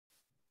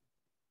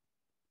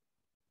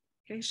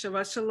Okay,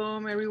 Shabbat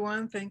Shalom,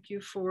 everyone. Thank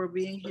you for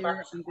being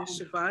here on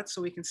this Shabbat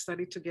so we can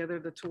study together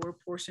the Torah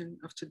portion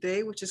of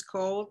today, which is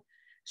called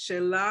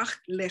Shelach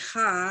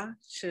Lecha,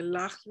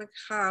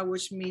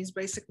 which means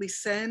basically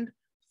send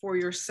for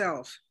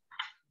yourself.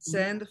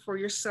 Send for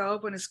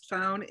yourself, and it's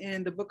found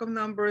in the book of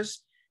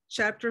Numbers,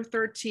 chapter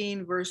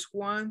 13, verse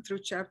 1 through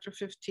chapter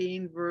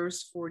 15,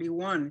 verse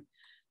 41.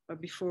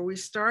 But before we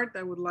start,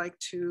 I would like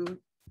to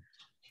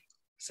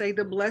say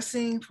the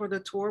blessing for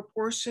the Torah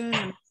portion,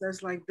 and it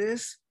says like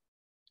this.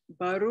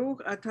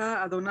 Baruch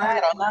ata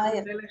Adonai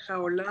melech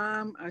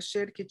haolam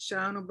asher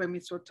kitshanu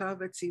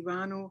b'mitzvotav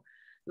v'tzivanu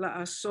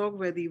la'asok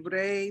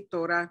v'divrei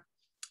Torah.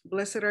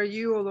 Blessed are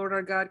you, O Lord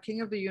our God,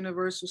 King of the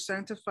universe, who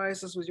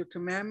sanctifies us with your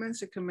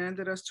commandments and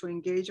commanded us to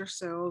engage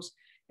ourselves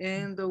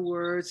in the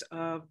words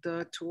of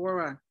the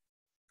Torah.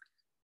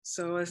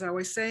 So as I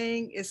was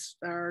saying,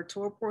 our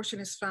Torah portion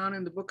is found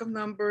in the book of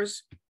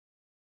Numbers,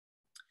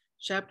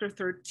 chapter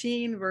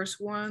 13, verse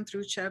 1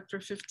 through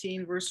chapter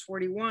 15, verse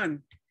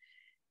 41.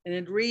 And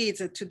it reads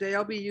that today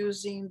I'll be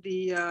using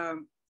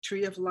the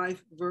Tree of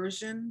Life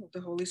version of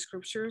the Holy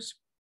Scriptures.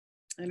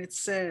 And it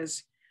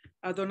says,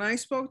 Adonai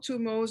spoke to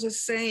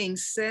Moses saying,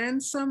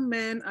 send some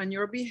men on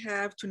your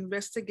behalf to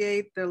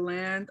investigate the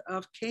land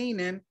of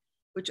Canaan,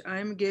 which I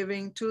am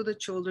giving to the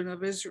children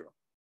of Israel.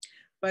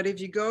 But if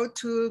you go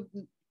to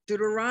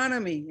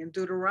Deuteronomy,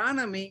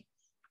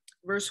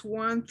 verse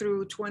 1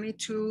 through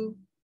 22,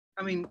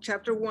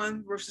 chapter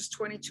 1, verses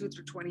 22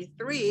 through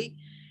 23,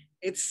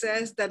 it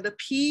says that the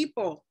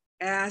people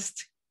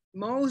asked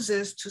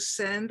Moses to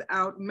send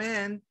out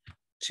men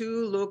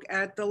to look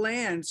at the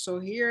land. So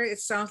here it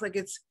sounds like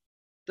it's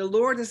the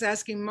Lord is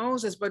asking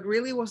Moses, but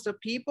really was the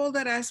people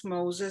that asked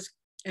Moses,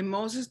 and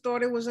Moses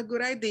thought it was a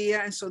good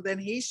idea. And so then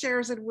he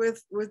shares it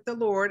with the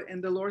Lord,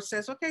 and the Lord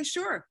says, okay,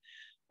 sure.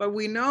 But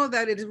we know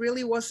that it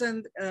really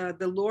wasn't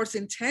the Lord's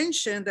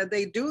intention that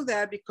they do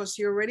that, because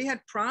he already had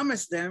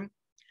promised them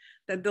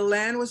that the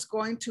land was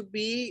going to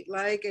be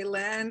like a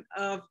land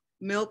of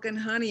milk and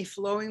honey,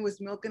 flowing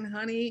with milk and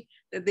honey,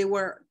 that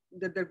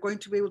they're going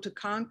to be able to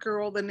conquer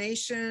all the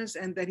nations,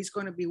 and that he's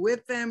going to be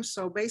with them.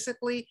 So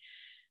basically,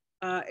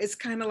 it's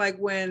kind of like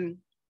when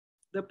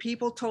the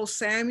people told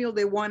Samuel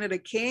they wanted a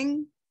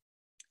king,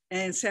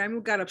 and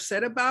Samuel got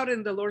upset about it,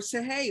 and the Lord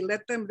said, hey,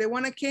 they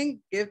want a king,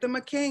 give them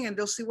a king, and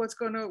they'll see what's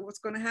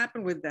gonna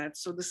happen with that.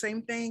 So the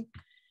same thing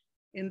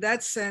in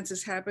that sense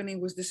is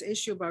happening with this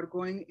issue about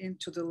going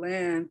into the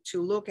land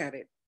to look at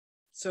it.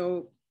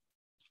 So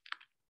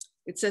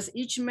it says,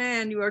 each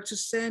man you are to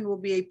send will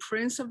be a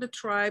prince of the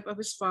tribe of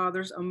his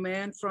fathers, a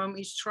man from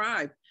each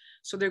tribe.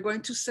 So they're going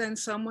to send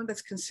someone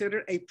that's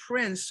considered a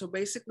prince. So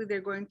basically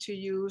they're going to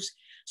use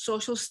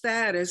social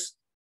status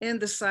in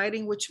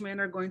deciding which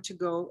men are going to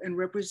go and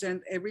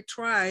represent every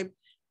tribe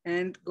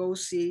and go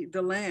see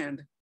the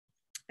land.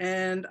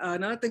 And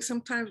another thing,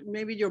 sometimes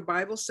maybe your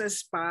Bible says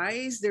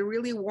spies. They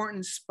really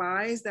weren't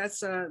spies.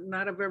 That's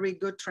not a very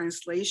good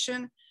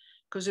translation,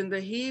 because in the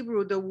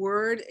Hebrew, the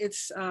word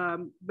it's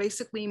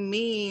basically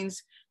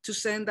means to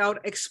send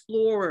out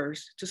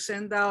explorers, to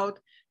send out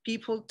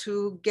people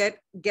to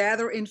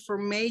gather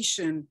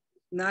information,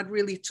 not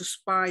really to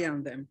spy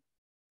on them.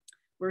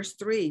 Verse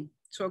 3,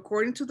 so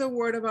according to the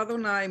word of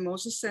Adonai,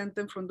 Moses sent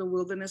them from the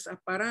wilderness of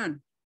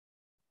Paran.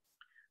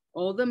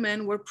 All the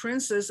men were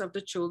princes of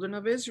the children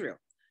of Israel.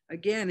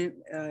 Again,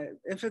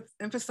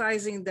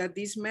 emphasizing that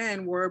these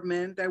men were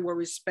men that were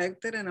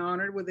respected and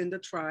honored within the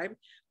tribe,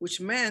 which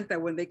meant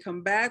that when they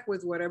come back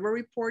with whatever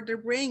report they're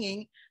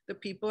bringing, the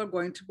people are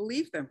going to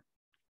believe them.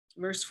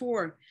 Verse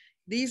 4,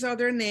 these are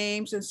their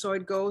names. And so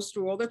it goes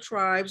through all the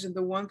tribes. And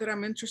the one that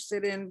I'm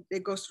interested in,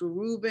 it goes through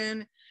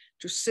Reuben,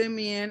 to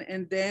Simeon.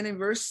 And then in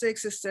verse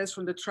 6, it says,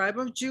 from the tribe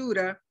of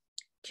Judah,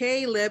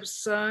 Caleb,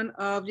 son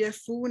of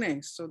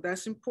Jephunneh. So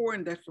that's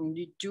important that from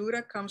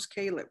Judah comes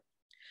Caleb.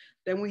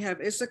 Then we have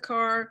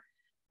Issachar,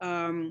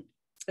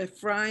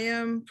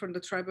 Ephraim, from the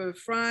tribe of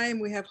Ephraim.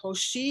 We have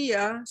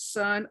Hoshea,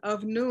 son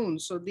of Nun.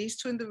 So these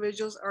two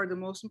individuals are the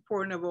most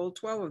important of all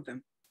 12 of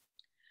them.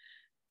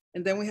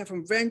 And then we have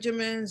from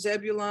Benjamin,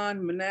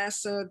 Zebulun,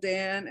 Manasseh,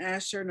 Dan,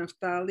 Asher,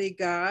 Naphtali,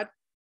 Gad.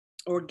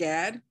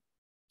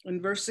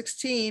 In verse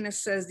 16, it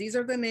says, these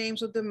are the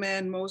names of the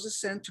men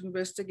Moses sent to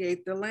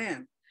investigate the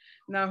land.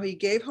 Now he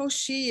gave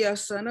Hoshea,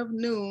 son of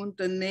Nun,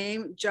 the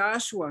name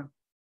Joshua.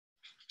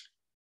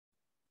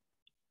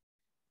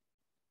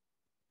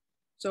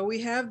 So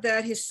we have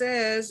that he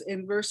says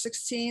in verse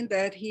 16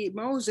 that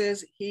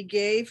Moses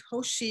gave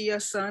Hoshea,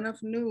 son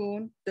of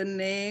Nun, the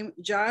name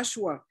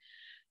Joshua.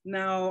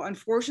 Now,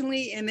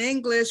 unfortunately, in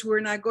English, we're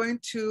not going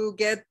to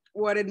get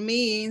what it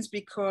means,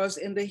 because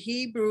in the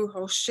Hebrew,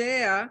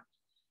 Hoshea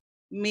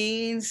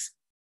means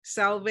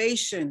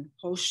salvation.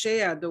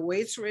 Hoshea, the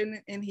way it's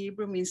written in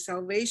Hebrew, means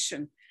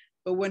salvation.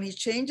 But when he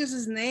changes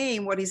his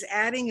name, what he's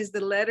adding is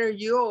the letter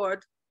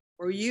Yod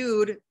or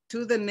Yud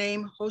to the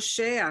name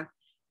Hoshea.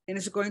 And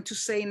it's going to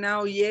say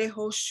now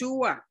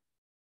Yehoshua.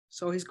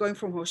 So he's going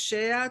from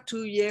Hoshea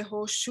to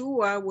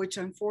Yehoshua, which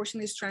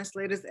unfortunately is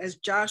translated as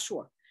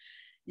Joshua.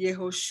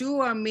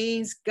 Yehoshua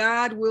means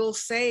God will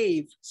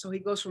save. So he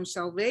goes from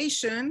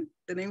salvation,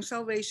 the name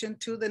salvation,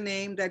 to the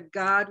name that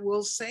God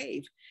will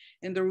save.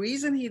 And the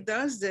reason he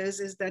does this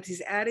is that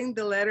he's adding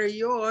the letter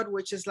Yod,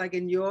 which is like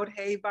in Yod,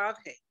 Hey, Vav,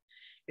 Hey.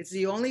 It's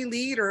the only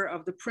leader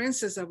of the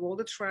princes of all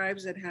the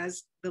tribes that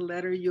has the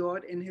letter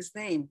Yod in his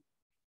name.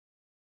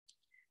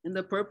 And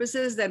the purpose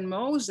is that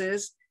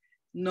Moses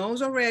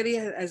knows already,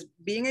 as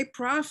being a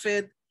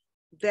prophet,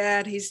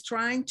 that he's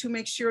trying to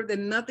make sure that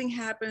nothing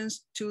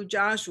happens to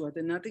Joshua,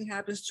 that nothing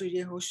happens to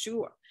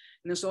Yehoshua.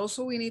 And it's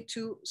also, we need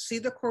to see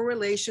the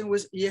correlation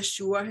with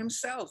Yeshua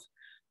himself.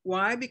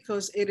 Why?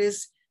 Because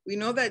we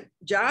know that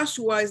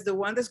Joshua is the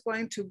one that's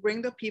going to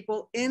bring the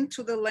people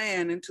into the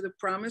land, into the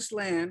promised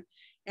land.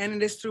 And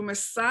it is through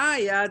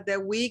Messiah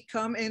that we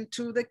come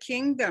into the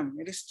kingdom.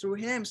 It is through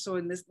him. So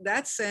in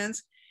that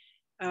sense,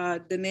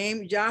 the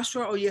name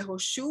Joshua or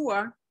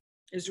Yehoshua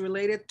is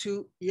related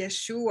to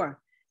Yeshua.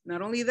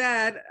 Not only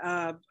that,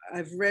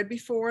 I've read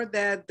before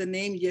that the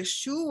name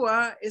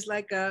Yeshua is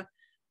like a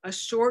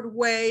short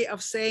way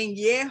of saying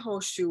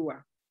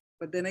Yehoshua.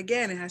 But then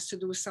again, it has to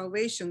do with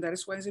salvation. That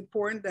is why it's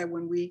important that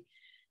when we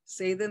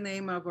say the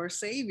name of our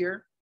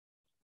Savior,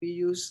 we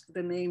use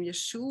the name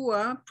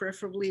Yeshua,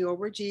 preferably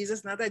over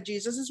Jesus. Not that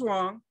Jesus is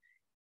wrong.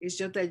 It's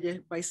just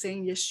that by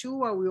saying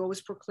Yeshua, we're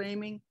always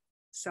proclaiming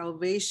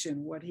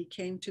salvation, what he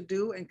came to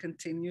do and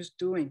continues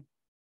doing.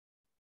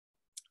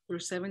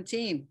 Verse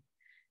 17,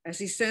 as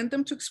he sent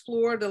them to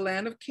explore the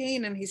land of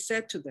Canaan, he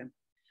said to them,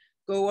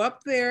 go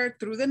up there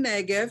through the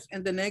Negev,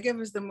 and the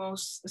Negev is the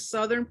most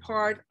southern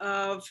part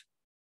of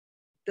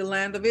the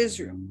land of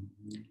Israel.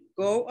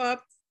 Go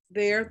up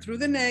there through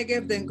the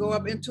Negev, then go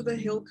up into the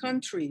hill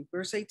country.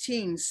 Verse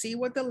 18, see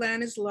what the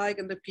land is like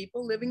and the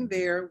people living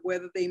there,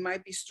 whether they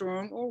might be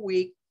strong or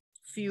weak,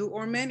 few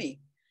or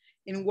many.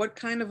 In what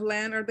kind of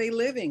land are they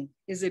living?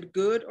 Is it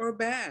good or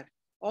bad?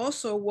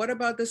 Also, what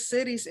about the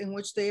cities in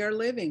which they are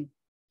living?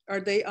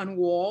 Are they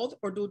unwalled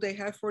or do they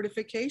have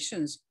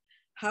fortifications?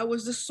 How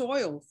is the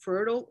soil,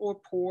 fertile or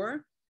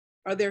poor?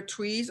 Are there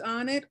trees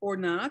on it or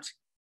not?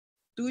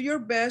 Do your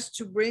best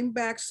to bring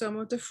back some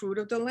of the fruit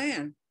of the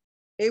land.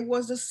 It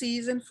was the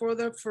season for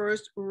the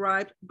first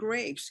ripe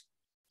grapes.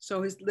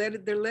 So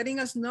they're letting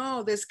us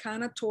know this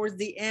kind of towards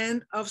the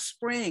end of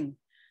spring.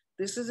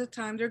 This is the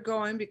time they're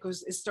going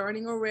because it's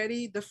starting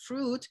already the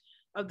fruit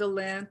of the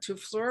land to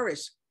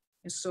flourish.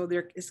 And so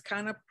it's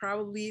kind of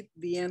probably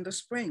the end of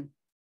spring.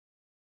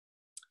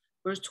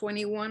 Verse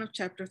 21 of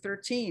chapter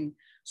 13.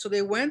 So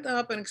they went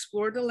up and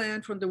explored the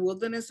land from the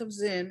wilderness of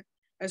Zin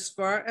as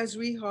far as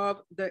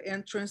Rehob, the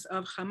entrance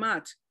of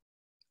Hamat.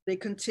 They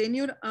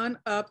continued on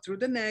up through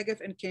the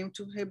Negev and came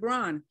to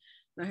Hebron.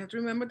 Now I have to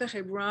remember that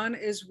Hebron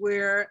is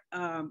where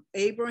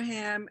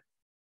Abraham,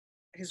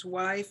 his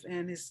wife,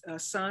 and his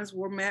sons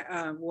were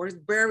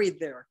buried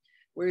there,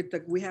 where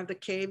we have the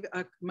cave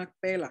of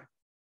Machpelah.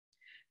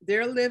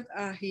 There lived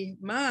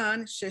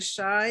Ahiman,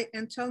 Sheshai,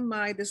 and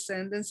Talmai,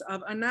 descendants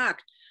of Anak.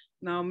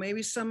 Now,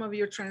 maybe some of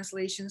your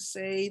translations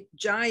say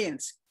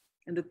giants.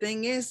 And the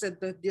thing is that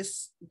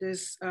this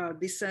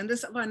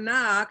descendants of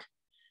Anak,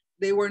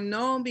 they were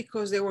known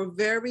because they were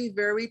very,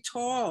 very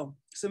tall.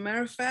 As a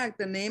matter of fact,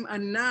 the name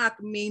Anak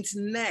means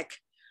neck.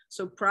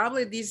 So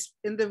probably these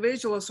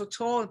individuals were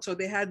tall, and so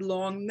they had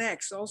long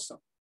necks also.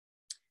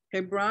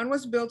 Hebron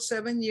was built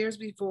 7 years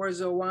before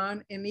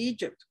Zoan in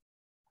Egypt.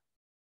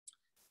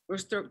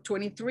 Verse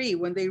 23,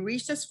 when they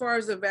reached as far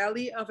as the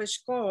valley of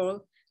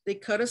Eshcol, they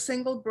cut a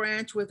single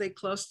branch with a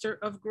cluster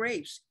of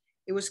grapes.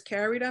 It was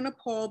carried on a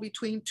pole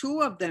between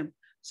two of them.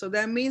 So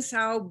that means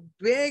how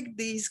big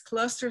these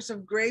clusters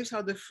of grapes,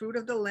 how the fruit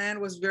of the land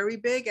was very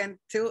big, and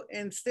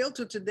still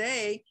to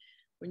today,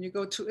 when you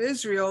go to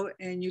Israel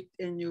and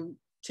you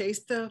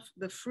taste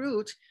the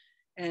fruit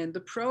and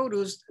the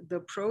produce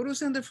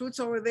and the fruits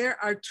over there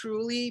are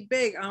truly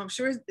big. I'm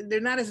sure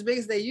they're not as big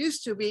as they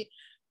used to be,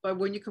 but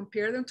when you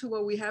compare them to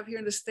what we have here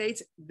in the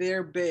States,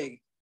 they're big.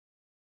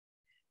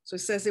 So it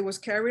says it was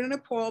carried on a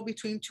pole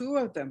between two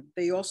of them.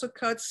 They also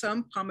cut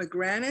some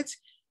pomegranates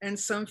and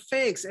some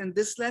figs. And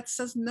this lets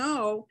us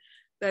know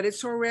that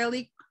it's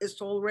already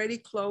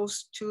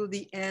close to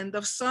the end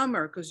of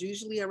summer, because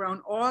usually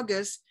around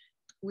August,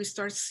 we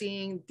start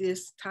seeing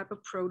this type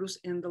of produce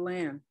in the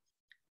land.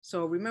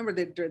 So remember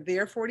that they're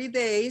there 40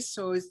 days.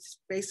 So it's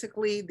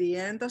basically the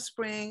end of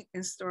spring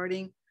and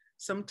starting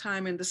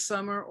sometime in the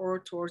summer or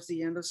towards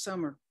the end of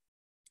summer.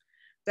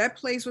 That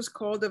place was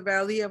called the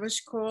Valley of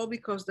Eshcol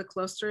because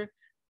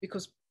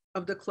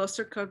of the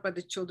cluster cut by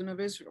the children of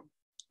Israel.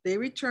 They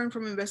returned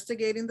from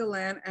investigating the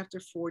land after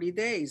 40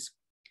 days.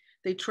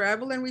 They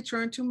traveled and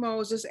returned to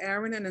Moses,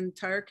 Aaron, and an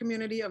entire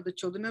community of the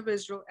children of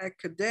Israel at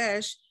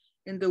Kadesh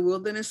in the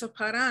wilderness of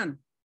Paran.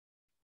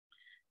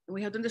 And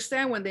we have to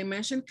understand when they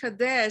mentioned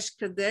Kadesh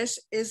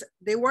is,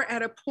 they were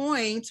at a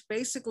point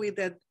basically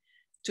that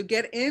to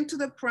get into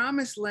the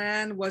promised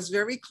land was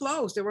very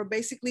close. They were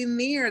basically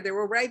near, they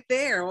were right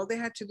there. All they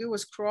had to do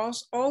was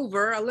cross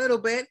over a little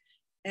bit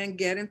and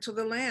get into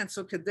the land.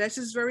 So Kadesh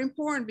is very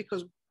important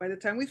because by the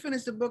time we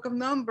finish the book of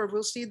Numbers,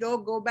 we'll see they'll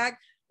go back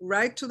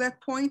right to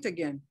that point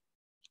again.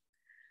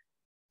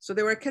 So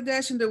they were at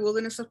Kadesh in the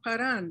wilderness of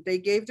Paran. They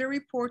gave their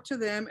report to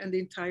them and the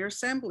entire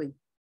assembly.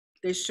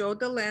 They showed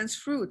the land's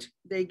fruit.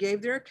 They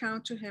gave their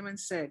account to him and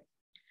said,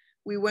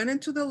 we went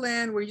into the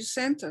land where you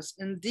sent us.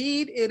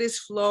 Indeed, it is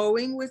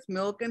flowing with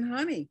milk and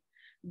honey.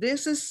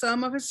 This is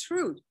some of its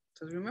fruit.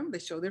 So remember,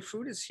 they show their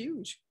fruit is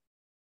huge.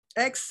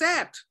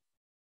 Except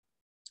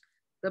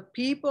the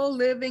people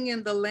living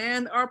in the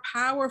land are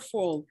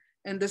powerful,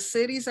 and the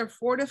cities are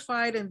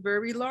fortified and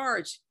very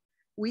large.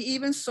 We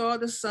even saw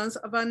the sons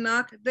of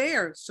Anak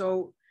there.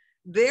 So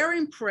their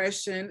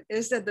impression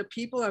is that the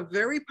people are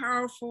very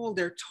powerful,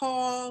 they're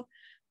tall,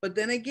 but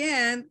then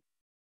again,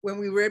 when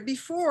we read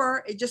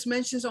before, it just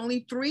mentions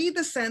only 3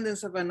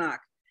 descendants of Anak.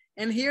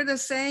 And here they're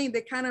saying,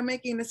 they're kind of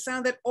making it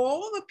sound that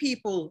all the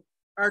people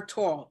are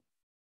tall.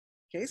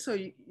 Okay, so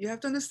you have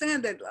to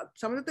understand that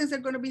some of the things they're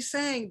going to be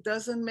saying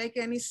doesn't make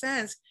any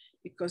sense,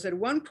 because at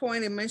one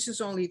point it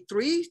mentions only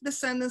 3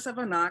 descendants of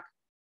Anak,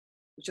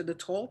 which are the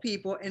tall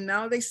people. And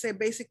now they say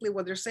basically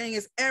what they're saying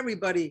is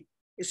everybody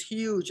is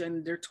huge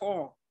and they're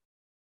tall.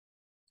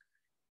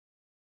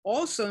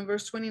 Also in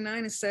verse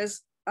 29, it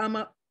says,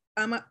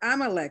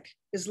 Amalek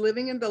is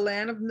living in the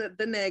land of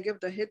the Negev.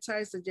 The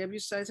Hittites, the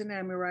Jebusites, and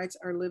Amorites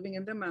are living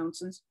in the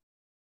mountains.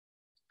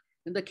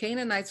 And the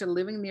Canaanites are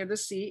living near the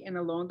sea and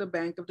along the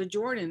bank of the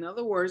Jordan. In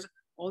other words,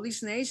 all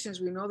these nations,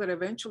 we know that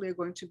eventually are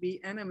going to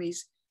be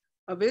enemies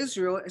of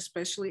Israel,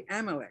 especially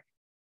Amalek.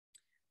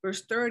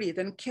 Verse 30,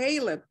 then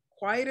Caleb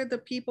quieted the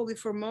people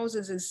before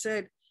Moses and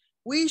said,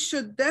 we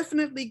should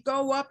definitely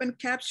go up and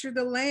capture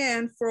the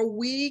land, for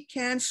we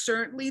can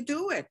certainly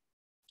do it.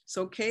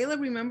 So Caleb,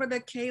 remember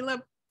that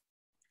Caleb,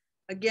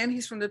 again,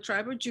 he's from the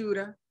tribe of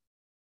Judah.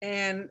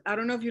 And I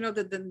don't know if you know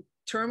that the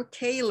term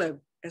Caleb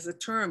as a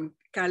term,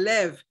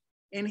 Caleb,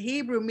 in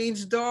Hebrew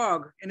means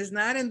dog. And it's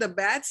not in the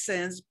bad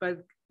sense,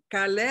 but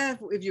Caleb,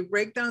 if you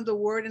break down the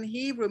word in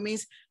Hebrew,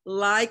 means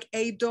like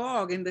a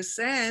dog, in the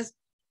sense,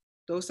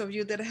 those of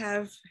you that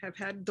have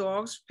had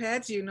dogs,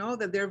 pets, you know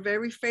that they're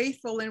very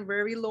faithful and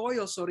very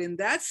loyal. So in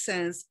that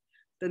sense,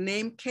 the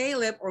name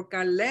Caleb or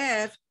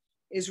Caleb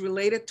is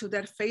related to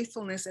that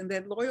faithfulness and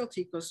that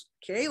loyalty, because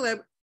Caleb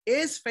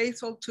is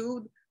faithful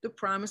to the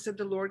promise that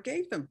the Lord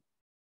gave them.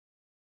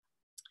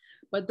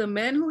 But the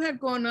men who had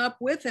gone up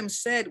with him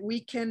said, we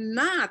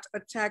cannot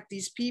attack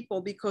these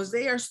people because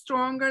they are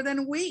stronger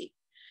than we.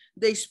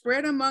 They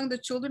spread among the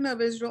children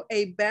of Israel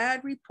a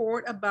bad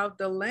report about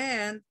the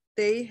land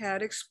they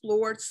had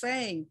explored,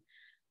 saying,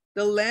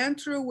 the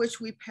land through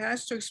which we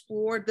passed to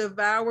explore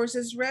devours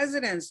its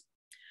residents.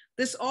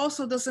 This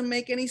also doesn't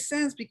make any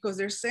sense, because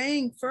they're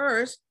saying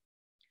first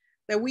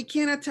that we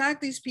can't attack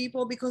these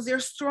people because they're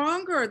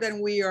stronger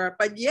than we are,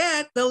 but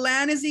yet the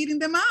land is eating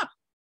them up.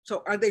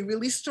 So are they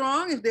really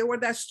strong? If they were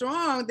that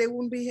strong, they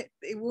wouldn't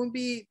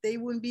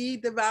be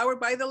devoured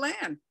by the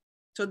land.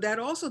 So that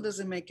also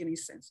doesn't make any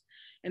sense.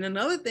 And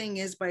another thing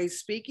is, by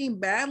speaking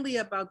badly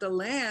about the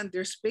land,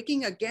 they're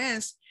speaking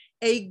against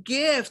a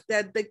gift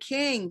that the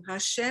king,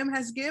 Hashem,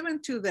 has given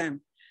to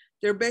them.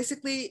 They're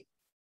basically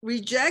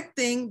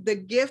rejecting the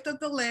gift of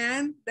the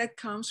land that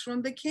comes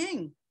from the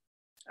king.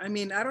 I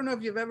mean, I don't know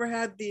if you've ever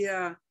had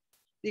the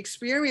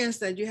experience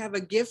that you have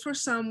a gift for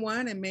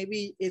someone and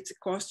maybe it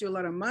cost you a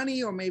lot of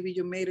money, or maybe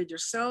you made it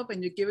yourself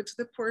and you give it to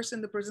the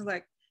person. The person's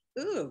like,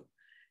 ooh,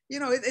 you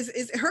know,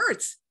 it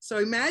hurts. So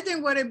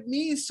imagine what it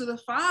means to the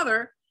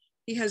Father.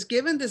 He has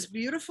given this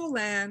beautiful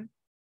land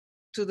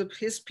to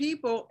his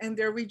people, and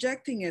they're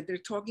rejecting it. They're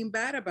talking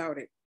bad about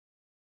it,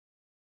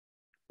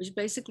 which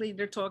basically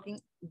they're talking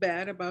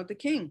bad about the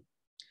king.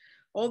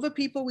 All the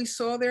people we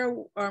saw there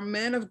are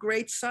men of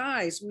great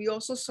size. We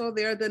also saw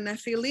there the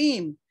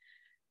Nephilim.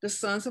 The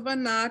sons of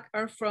Anak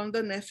are from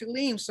the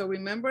Nephilim. So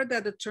remember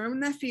that the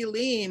term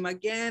Nephilim,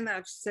 again,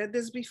 I've said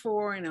this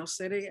before and I'll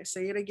say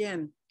it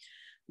again.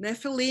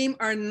 Nephilim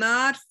are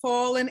not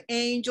fallen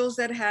angels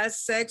that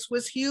has sex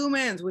with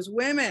humans, with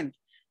women.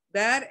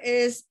 That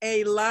is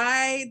a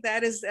lie.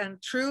 That is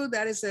untrue.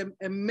 That is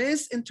a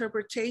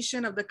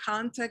misinterpretation of the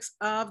context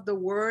of the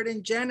word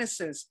in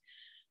Genesis.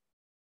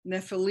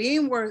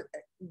 Nephilim were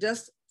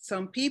just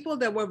some people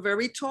that were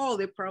very tall.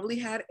 They probably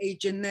had a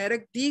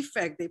genetic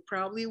defect. They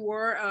probably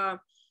were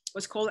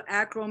what's called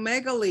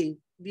acromegaly.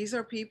 These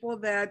are people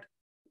that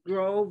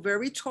grow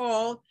very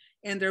tall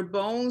and their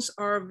bones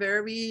are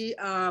very,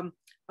 a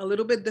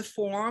little bit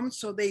deformed.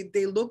 So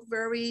they look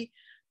very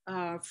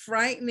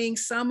frightening,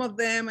 some of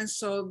them. And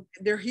so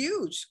they're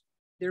huge.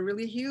 They're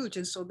really huge.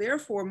 And so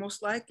therefore,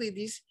 most likely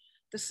these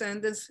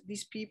descendants,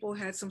 these people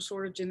had some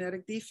sort of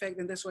genetic defect,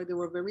 and that's why they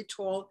were very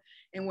tall.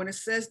 And when it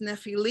says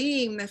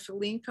Nephilim,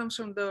 Nephilim comes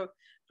from the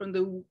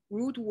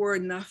root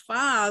word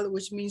nafal,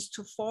 which means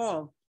to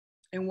fall.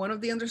 And one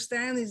of the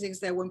understandings is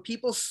that when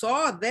people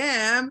saw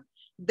them,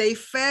 they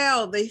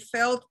felt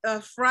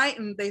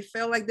frightened. They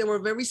felt like they were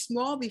very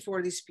small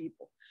before these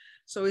people.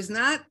 So it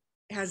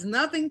has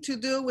nothing to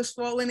do with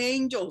fallen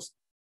angels.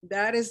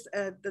 That is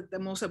the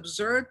most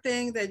absurd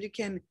thing that you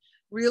can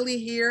really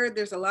hear.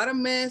 There's a lot of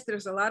myths,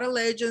 there's a lot of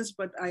legends,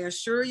 but I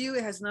assure you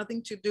it has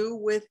nothing to do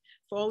with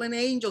fallen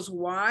angels.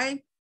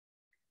 Why?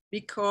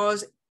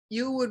 Because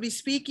you would be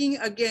speaking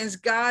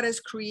against God as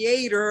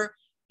creator,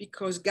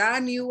 because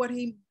God knew what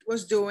he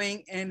was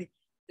doing, and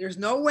there's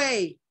no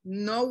way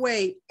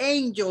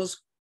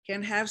angels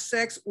can have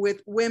sex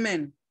with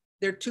women.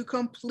 They're two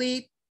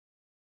complete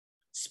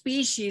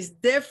species,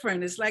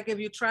 different. It's like if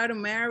you try to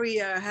marry,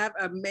 have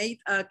a mate,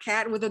 a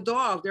cat with a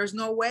dog, there's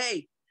no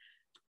way.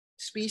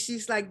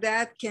 Species like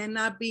that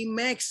cannot be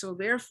mixed. So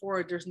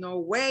therefore, there's no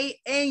way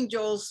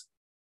angels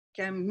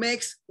can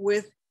mix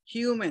with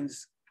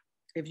humans.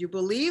 If you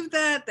believe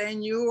that,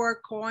 then you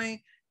are calling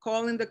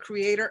the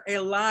creator a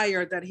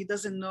liar, that he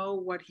doesn't know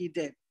what he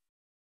did.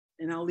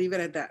 And I'll leave it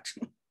at that.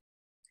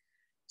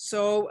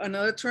 So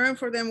another term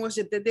for them was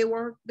that they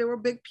were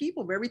big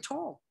people, very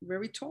tall,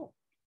 very tall.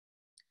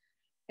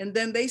 And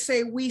then they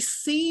say, we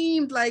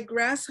seemed like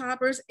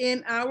grasshoppers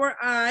in our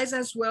eyes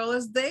as well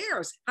as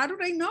theirs. How do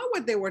they know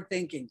what they were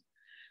thinking?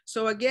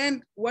 So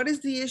again, what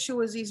is the issue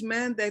with these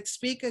men that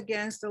speak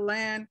against the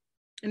land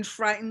and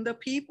frighten the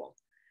people?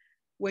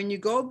 When you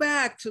go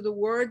back to the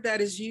word that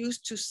is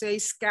used to say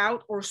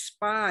scout or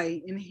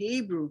spy in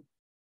Hebrew,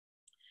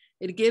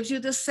 it gives you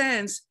the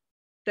sense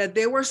that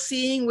they were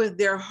seeing with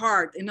their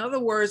heart. In other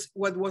words,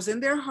 what was in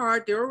their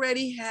heart, they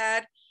already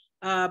had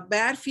a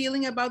bad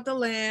feeling about the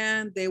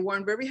land. They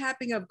weren't very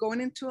happy of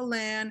going into a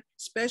land,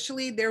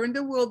 especially they're in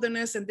the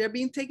wilderness and they're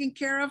being taken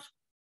care of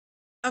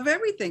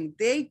everything.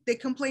 They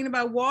complain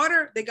about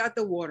water, they got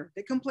the water.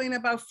 They complain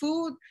about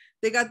food,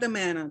 they got the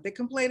manna. They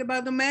complain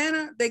about the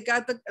manna, they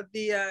got the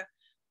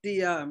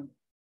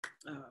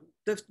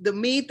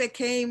meat that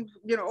came,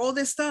 all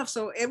this stuff.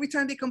 So every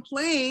time they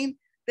complain,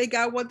 they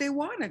got what they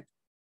wanted.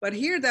 But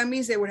here, that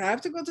means they would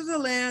have to go to the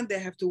land, they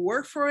have to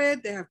work for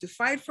it, they have to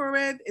fight for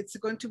it. It's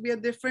going to be a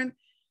different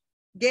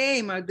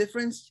game, a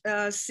different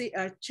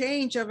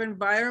change of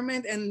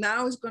environment. And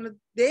now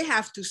they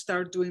have to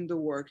start doing the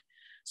work.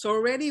 So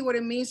already what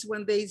it means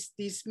when these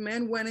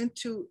men went in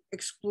to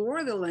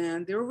explore the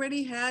land, they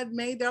already had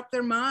made up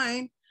their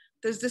mind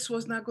that this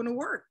was not going to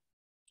work.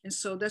 And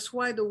so that's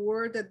why the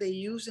word that they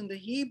use in the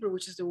Hebrew,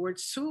 which is the word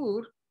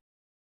sur,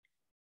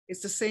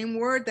 it's the same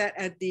word that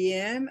at the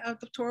end of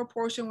the Torah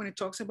portion, when it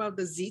talks about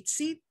the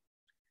tzitzit,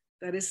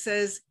 that it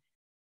says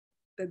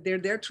that they're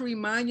there to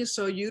remind you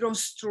so you don't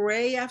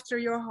stray after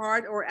your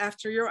heart or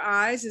after your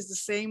eyes, is the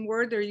same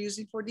word they're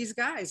using for these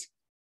guys.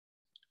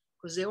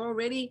 Because they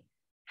already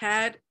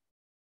had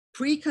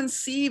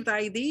preconceived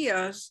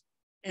ideas,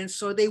 and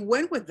so they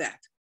went with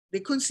that.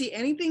 They couldn't see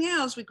anything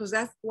else because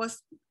that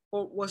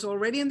was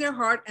already in their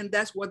heart, and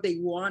that's what they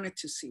wanted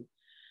to see.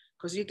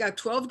 Because you got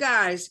 12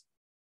 guys,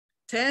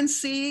 10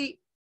 see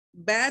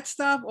bad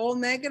stuff, all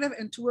negative,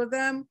 and 2 of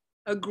them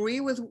agree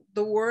with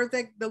the word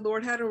that the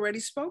Lord had already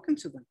spoken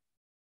to them.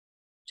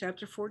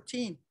 Chapter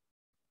 14.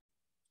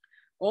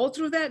 All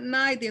through that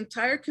night, the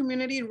entire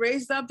community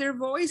raised up their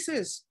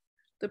voices.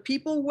 The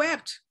people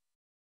wept.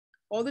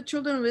 All the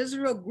children of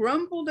Israel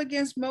grumbled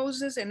against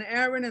Moses and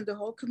Aaron, and the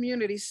whole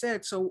community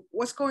said, so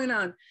what's going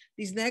on?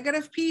 These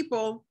negative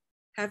people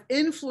have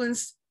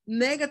influenced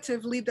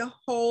negatively the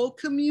whole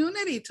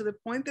community to the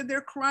point that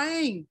they're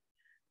crying,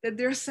 that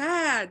they're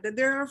sad, that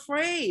they're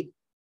afraid.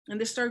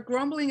 And they start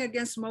grumbling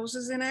against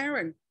Moses and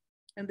Aaron.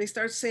 And they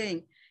start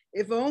saying,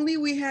 if only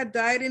we had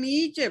died in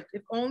Egypt,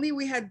 if only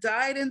we had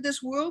died in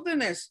this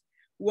wilderness.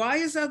 Why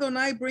is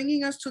Adonai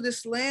bringing us to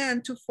this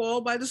land to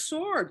fall by the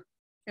sword?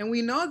 And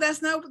we know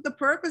that's not the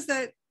purpose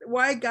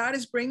why God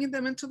is bringing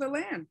them into the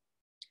land.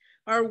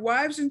 Our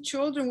wives and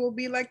children will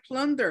be like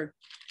plunder.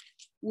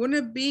 Wouldn't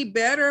it be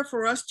better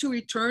for us to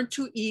return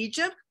to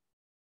Egypt?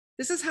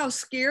 This is how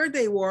scared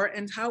they were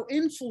and how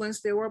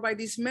influenced they were by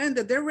these men,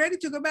 that they're ready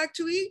to go back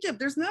to Egypt.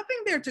 There's nothing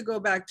there to go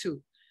back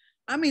to.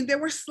 I mean, they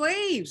were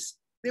slaves.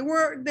 They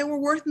were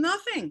worth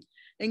nothing.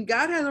 And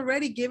God had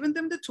already given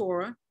them the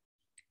Torah.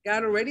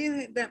 God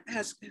already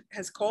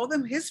has called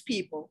them his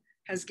people,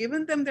 has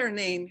given them their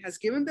name, has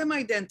given them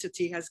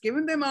identity, has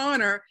given them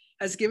honor,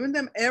 has given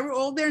them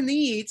all their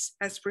needs,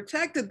 has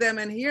protected them.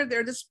 And here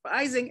they're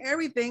despising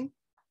everything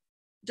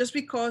just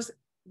because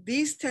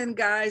these 10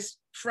 guys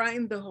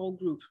frightened the whole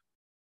group.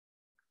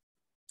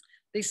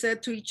 They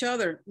said to each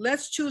other,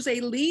 let's choose a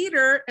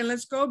leader and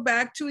let's go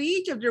back to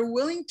Egypt. They're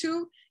willing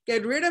to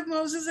get rid of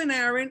Moses and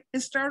Aaron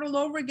and start all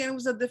over again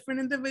with a different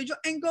individual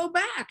and go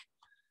back.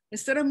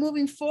 Instead of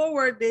moving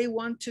forward, they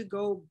want to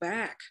go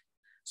back.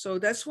 So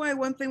that's why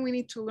one thing we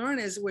need to learn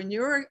is when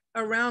you're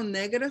around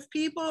negative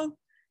people,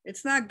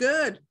 it's not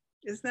good.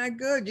 It's not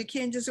good. You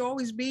can't just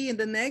always be in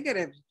the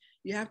negative.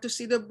 You have to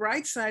see the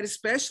bright side,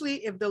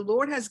 especially if the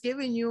Lord has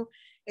given you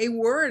a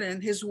word,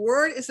 and his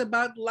word is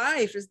about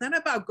life. It's not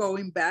about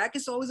going back.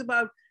 It's always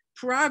about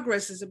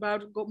progress. It's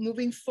about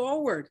moving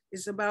forward.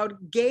 It's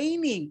about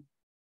gaining.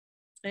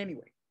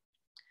 Anyway,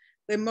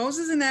 then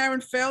Moses and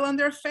Aaron fell on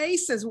their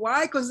faces.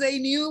 Why? Because they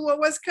knew what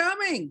was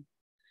coming.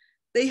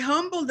 They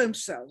humbled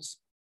themselves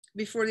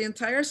before the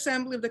entire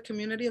assembly of the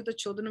community of the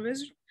children of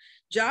Israel.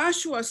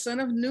 Joshua, son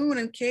of Nun,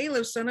 and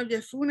Caleb, son of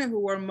Jephunneh, who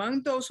were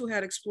among those who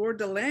had explored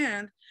the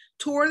land,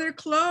 tore their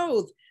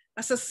clothes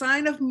as a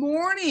sign of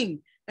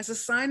mourning. as a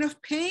sign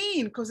of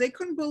pain because they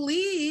couldn't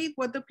believe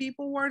what the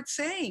people were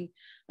saying.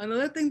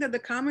 Another thing that the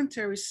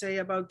commentaries say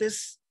about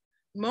this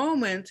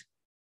moment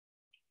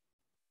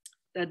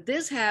that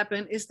this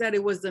happened is that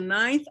it was the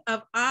 9th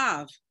of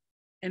Av.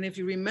 And if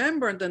you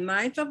remember, the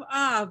 9th of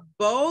Av,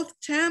 both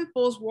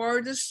temples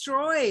were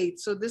destroyed.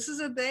 So this is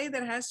a day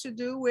that has to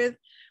do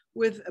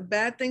with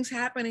bad things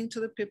happening to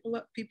the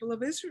people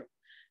of Israel.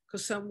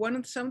 Because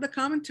some of the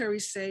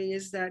commentaries say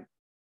is that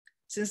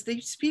since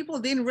these people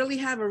didn't really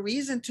have a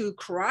reason to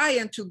cry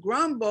and to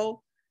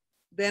grumble,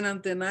 then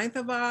on the 9th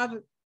of Av,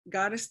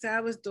 God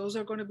established those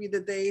are going to be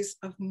the days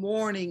of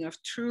mourning,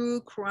 of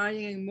true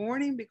crying and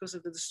mourning because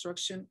of the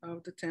destruction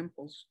of the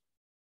temples.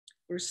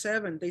 Verse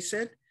 7, they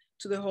said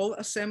to the whole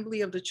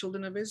assembly of the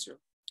children of Israel,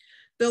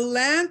 the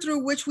land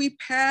through which we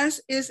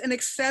pass is an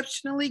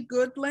exceptionally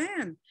good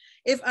land.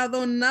 If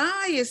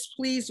Adonai is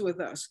pleased with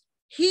us,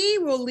 he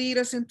will lead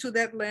us into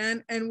that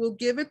land and will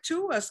give it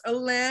to us, a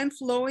land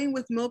flowing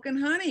with milk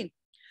and honey.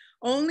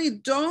 Only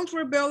don't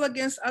rebel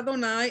against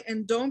Adonai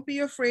and don't be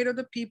afraid of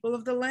the people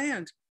of the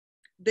land.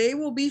 They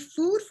will be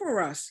food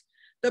for us.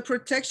 The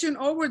protection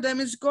over them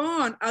is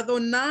gone.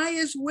 Adonai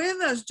is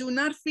with us. Do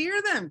not fear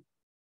them.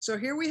 So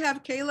here we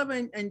have Caleb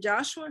and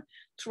Joshua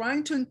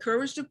trying to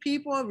encourage the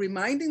people,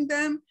 reminding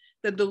them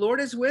that the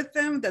Lord is with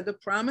them, that the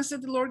promise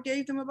that the Lord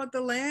gave them about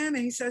the land.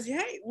 And he says,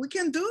 hey, we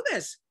can do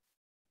this.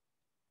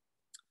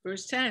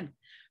 Verse 10,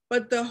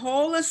 but the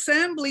whole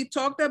assembly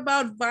talked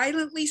about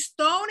violently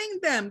stoning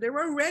them. They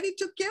were ready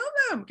to kill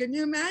them. Can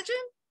you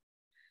imagine?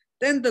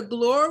 Then the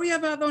glory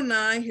of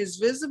Adonai, his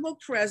visible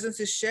presence,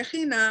 his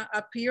Shekhinah,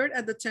 appeared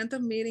at the tent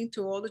of meeting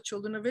to all the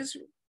children of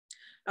Israel.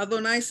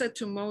 Adonai said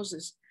to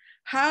Moses,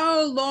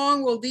 how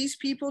long will these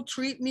people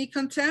treat me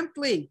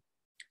contemptibly?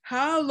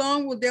 How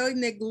long will they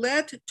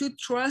neglect to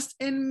trust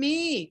in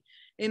me?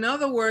 In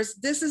other words,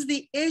 this is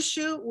the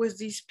issue with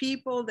these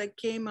people that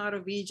came out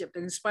of Egypt.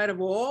 And in spite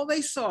of all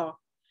they saw,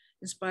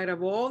 in spite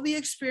of all the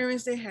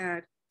experience they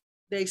had,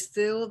 they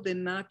still did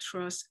not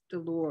trust the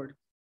Lord.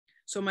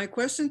 So my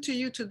question to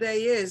you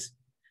today is,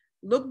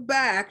 look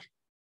back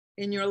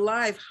in your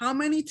life. How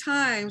many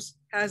times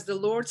has the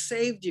Lord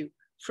saved you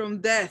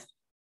from death,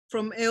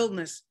 from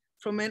illness,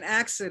 from an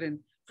accident,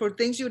 for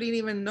things you didn't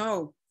even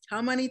know?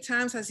 How many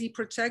times has he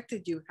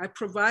protected you, has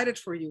provided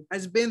for you,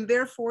 has been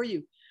there for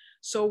you?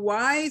 So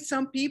why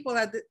some people,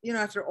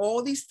 after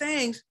all these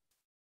things,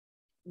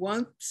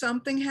 once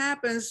something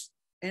happens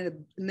and a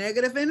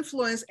negative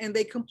influence, and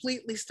they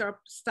completely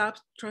stop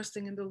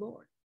trusting in the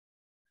Lord?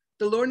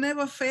 The Lord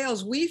never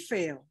fails. We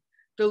fail.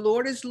 The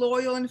Lord is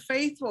loyal and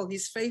faithful.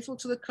 He's faithful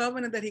to the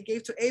covenant that he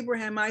gave to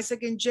Abraham,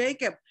 Isaac, and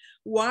Jacob.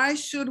 Why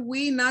should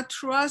we not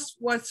trust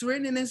what's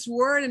written in his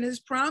word and his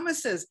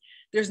promises?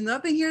 There's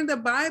nothing here in the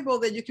Bible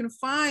that you can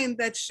find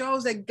that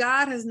shows that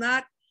God has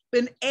not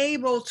been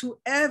able to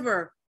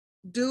ever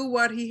do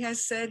what he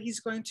has said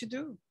he's going to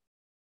do.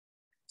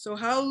 So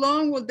how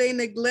long will they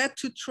neglect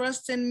to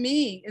trust in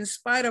me in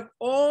spite of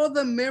all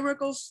the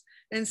miracles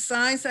and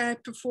signs I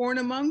have performed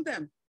among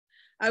them?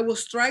 I will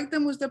strike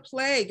them with the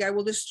plague. I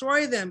will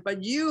destroy them,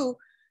 but you,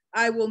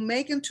 I will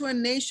make into a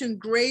nation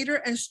greater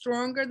and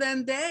stronger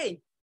than they.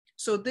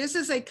 So this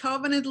is a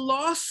covenant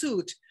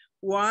lawsuit.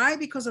 Why?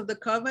 Because of the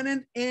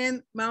covenant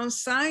in Mount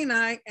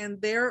Sinai, and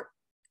they're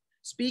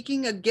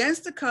speaking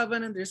against the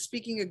covenant. They're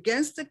speaking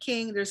against the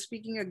king. They're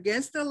speaking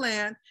against the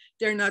land.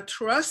 They're not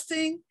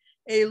trusting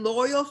a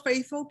loyal,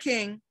 faithful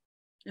king.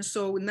 And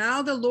so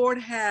now the Lord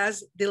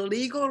has the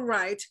legal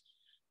right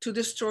to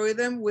destroy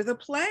them with a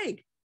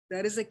plague.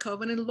 That is a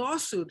covenant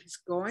lawsuit.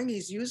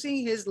 He's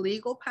using his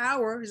legal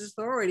power, his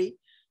authority,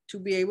 to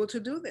be able to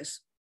do this.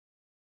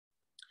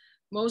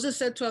 Moses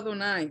said to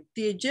Adonai,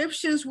 the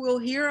Egyptians will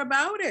hear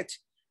about it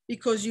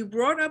because you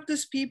brought up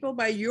this people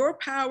by your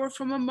power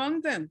from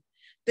among them.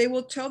 They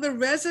will tell the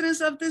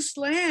residents of this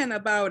land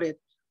about it.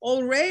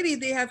 Already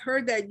they have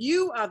heard that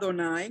you,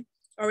 Adonai,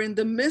 are in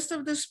the midst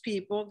of this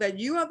people, that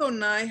you,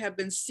 Adonai, have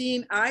been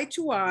seen eye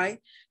to eye,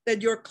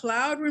 that your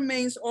cloud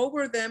remains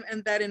over them,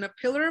 and that in a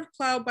pillar of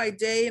cloud by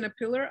day and a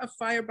pillar of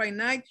fire by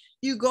night,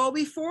 you go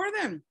before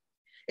them.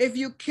 If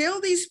you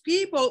kill these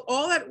people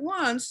all at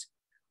once,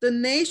 the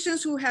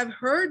nations who have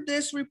heard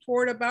this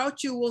report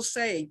about you will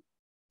say,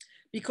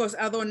 because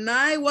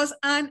Adonai was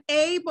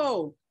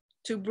unable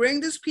to bring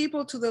this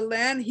people to the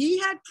land he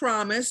had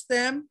promised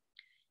them,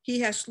 he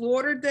has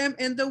slaughtered them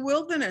in the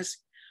wilderness.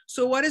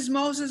 So what is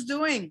Moses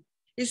doing?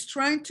 He's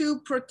trying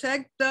to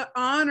protect the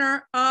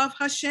honor of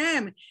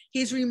Hashem.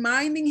 He's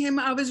reminding him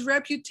of his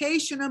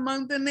reputation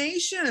among the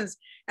nations.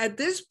 At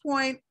this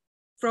point,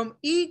 from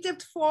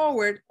Egypt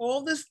forward,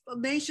 all the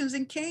nations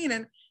in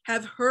Canaan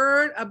have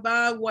heard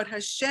about what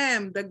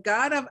Hashem, the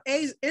God of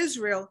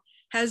Israel,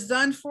 has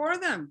done for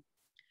them.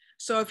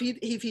 So if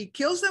he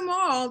kills them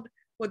all,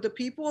 what the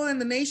people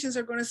and the nations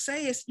are going to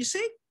say is, you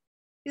see,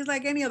 he's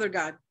like any other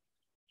God.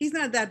 He's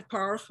not that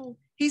powerful.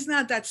 He's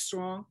not that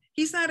strong.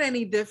 He's not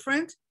any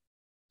different.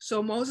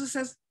 So Moses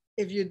says,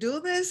 if you do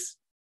this,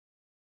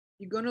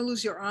 you're going to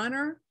lose your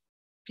honor.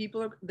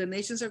 The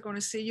nations are going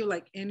to see you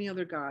like any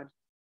other God.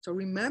 So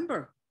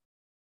remember,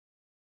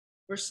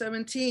 Verse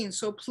 17,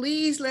 so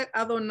please let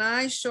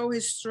Adonai show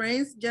his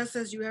strength just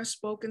as you have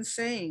spoken,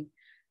 saying,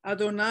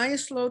 Adonai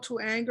is slow to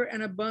anger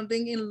and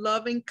abounding in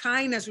loving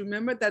kindness.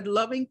 Remember that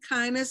loving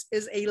kindness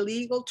is a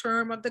legal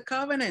term of the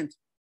covenant.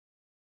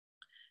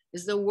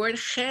 It's the word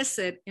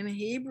chesed in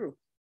Hebrew.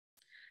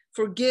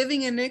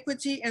 Forgiving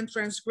iniquity and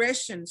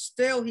transgression.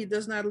 Still, he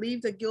does not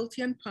leave the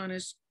guilty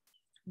unpunished,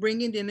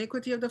 bringing the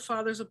iniquity of the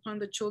fathers upon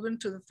the children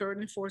to the third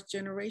and fourth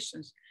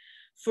generations.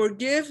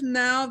 Forgive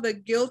now the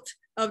guilt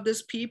of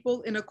this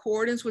people in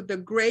accordance with the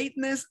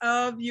greatness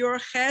of your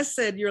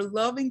chesed, your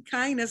loving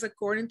kindness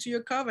according to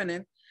your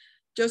covenant,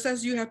 just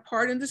as you have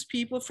pardoned this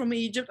people from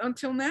Egypt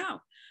until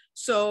now.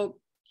 So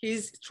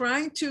he's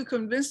trying to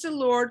convince the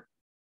Lord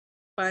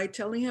by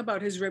telling him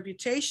about his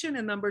reputation.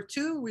 And number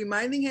two,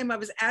 reminding him of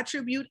his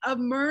attribute of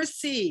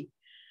mercy,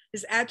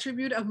 his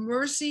attribute of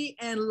mercy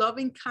and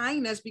loving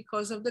kindness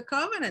because of the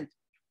covenant.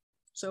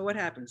 So what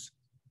happens?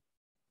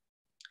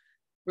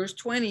 Verse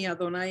 20,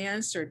 Adonai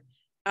answered,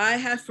 I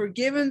have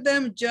forgiven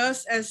them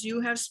just as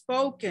you have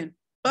spoken.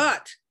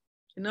 But,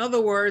 in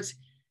other words,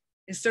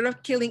 instead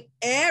of killing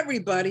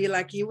everybody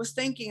like he was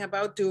thinking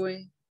about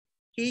doing,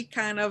 he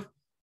kind of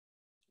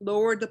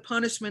lowered the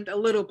punishment a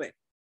little bit.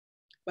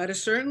 But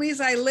as certainly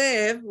as I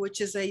live,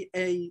 which is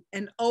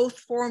an oath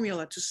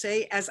formula, to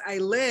say as I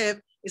live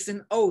is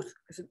an oath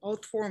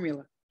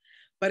formula.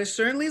 But as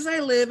certainly as I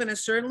live and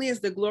as certainly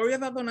as the glory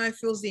of Adonai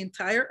fills the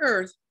entire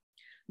earth,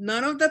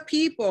 none of the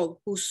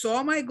people who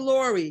saw my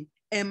glory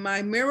and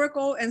my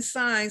miracle and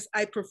signs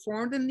I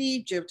performed in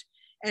Egypt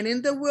and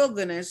in the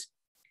wilderness,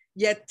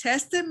 yet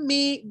tested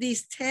me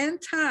these 10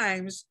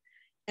 times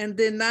and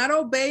did not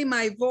obey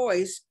my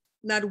voice,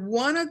 not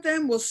one of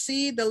them will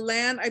see the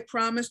land I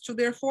promised to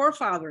their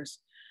forefathers.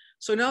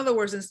 So in other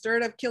words,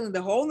 instead of killing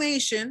the whole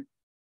nation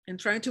and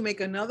trying to make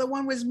another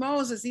one with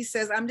Moses, he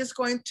says, I'm just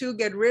going to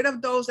get rid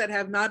of those that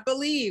have not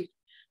believed,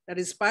 that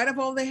in spite of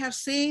all they have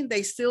seen,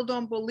 they still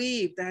don't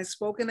believe, that has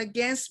spoken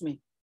against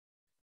me.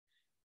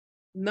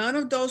 None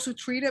of those who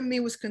treated me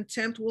with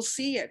contempt will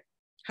see it.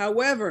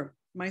 However,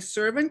 my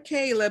servant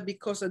Caleb,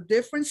 because a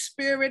different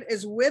spirit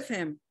is with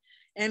him,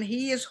 and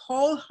he is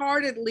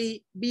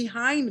wholeheartedly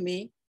behind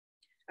me,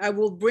 I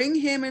will bring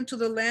him into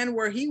the land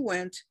where he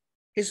went.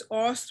 His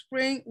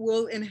offspring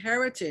will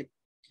inherit it.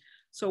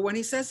 So when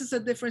he says it's a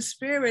different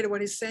spirit,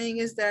 what he's saying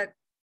is that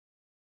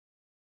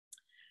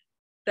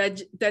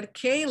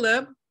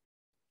Caleb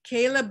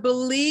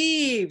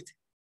believed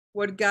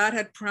what God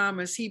had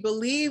promised. He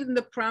believed in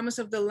the promise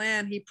of the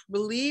land. He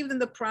believed in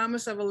the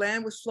promise of a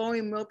land with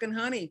flowing milk and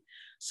honey.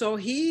 So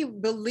he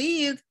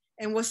believed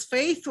and was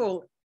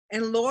faithful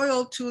and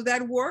loyal to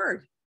that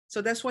word.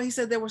 So that's why he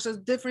said there was a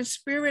different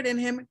spirit in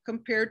him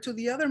compared to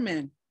the other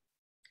men.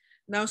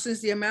 Now,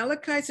 since the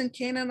Amalekites and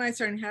Canaanites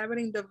are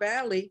inhabiting the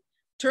valley,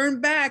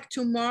 turn back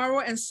tomorrow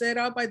and set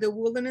out by the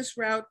wilderness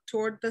route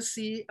toward the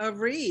Sea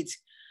of Reeds.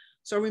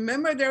 So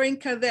remember, they're in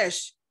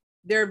Kadesh.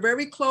 They're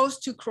very close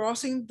to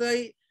crossing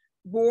the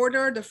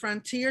border, the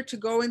frontier, to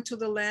go into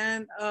the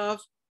land of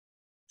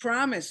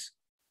promise.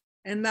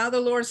 And now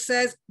the Lord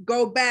says,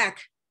 go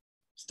back.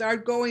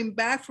 Start going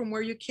back from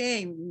where you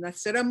came.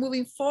 Instead of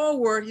moving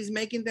forward, he's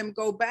making them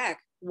go back.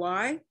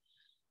 Why?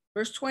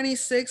 Verse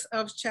 26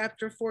 of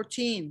chapter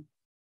 14.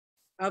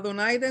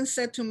 Adonai then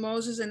said to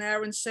Moses and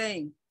Aaron,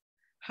 saying,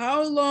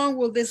 how long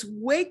will this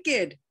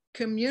wicked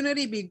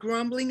community be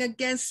grumbling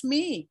against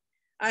me?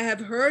 I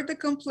have heard the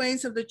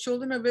complaints of the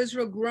children of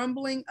Israel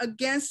grumbling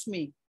against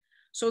me.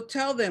 So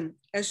tell them,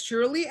 as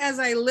surely as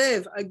I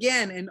live,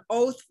 again, an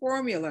oath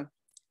formula,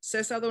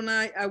 says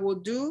Adonai, I will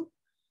do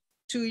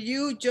to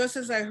you just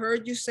as I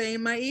heard you say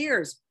in my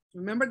ears.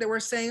 Remember, they were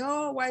saying,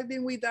 oh, why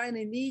didn't we die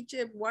in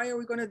Egypt? Why are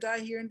we going to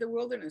die here in the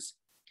wilderness?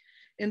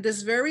 In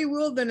this very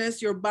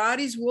wilderness, your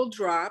bodies will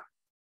drop,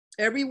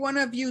 every one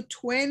of you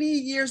 20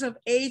 years of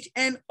age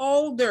and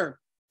older,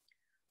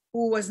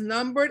 who was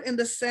numbered in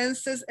the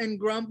census and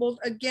grumbled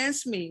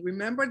against me.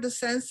 Remember the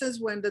census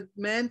when the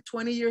men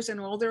 20 years and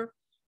older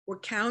were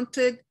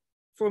counted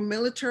for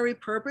military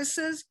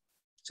purposes?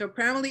 So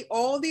apparently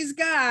all these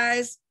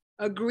guys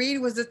agreed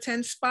with the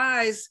 10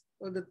 spies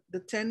or the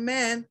 10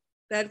 men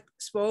that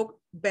spoke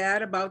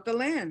bad about the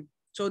land.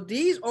 So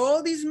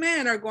all these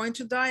men are going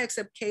to die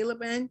except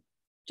Caleb and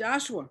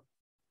Joshua.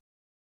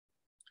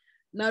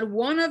 Not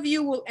one of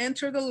you will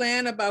enter the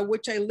land about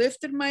which I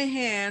lifted my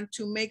hand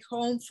to make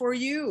home for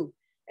you,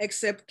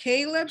 except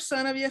Caleb,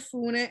 son of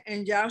Jephunneh,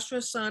 and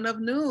Joshua, son of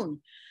Nun.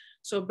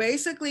 So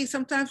basically,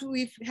 sometimes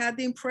we've had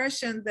the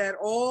impression that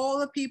all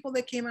the people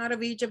that came out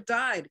of Egypt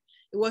died.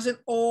 It wasn't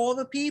all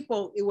the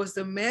people. It was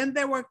the men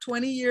that were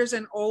 20 years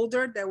and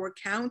older that were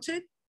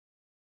counted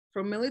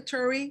for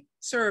military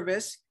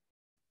service.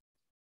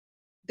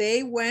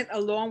 They went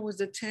along with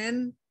the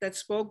 10 that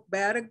spoke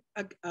bad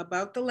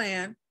about the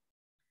land.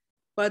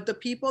 But the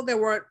people that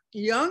were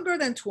younger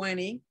than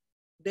 20,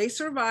 they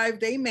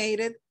survived, they made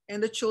it,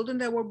 and the children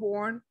that were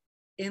born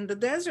in the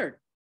desert.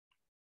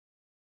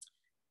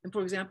 And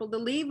for example, the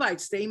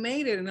Levites, they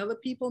made it and other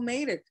people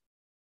made it.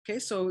 Okay,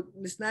 so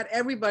it's not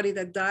everybody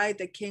that died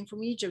that came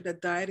from Egypt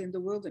that died in the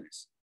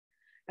wilderness.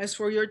 As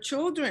for your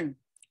children,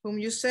 whom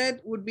you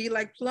said would be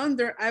like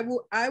plunder,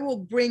 I will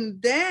bring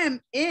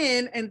them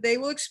in, and they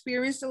will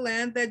experience the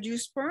land that you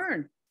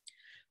spurned.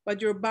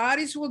 But your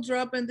bodies will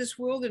drop in this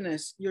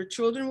wilderness. Your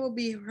children will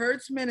be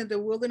herdsmen in the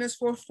wilderness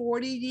for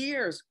 40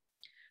 years.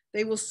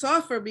 They will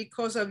suffer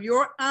because of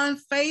your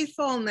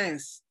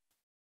unfaithfulness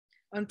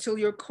until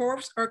your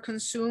corpses are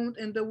consumed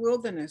in the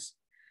wilderness.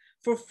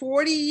 For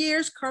 40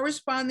 years,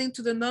 corresponding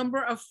to the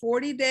number of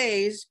 40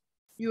 days,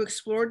 you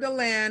explored the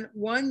land,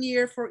 1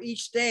 year for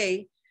each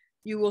day.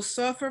 You will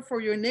suffer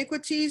for your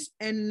iniquities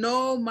and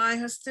know my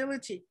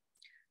hostility.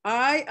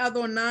 I,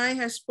 Adonai,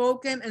 have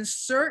spoken, and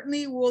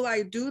certainly will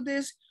I do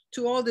this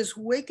to all this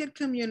wicked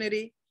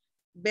community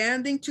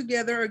banding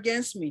together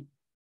against me.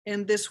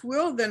 In this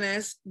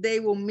wilderness, they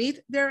will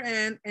meet their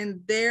end,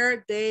 and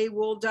there they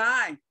will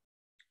die.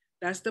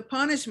 That's the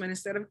punishment.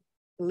 Instead of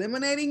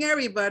eliminating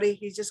everybody,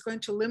 he's just going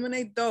to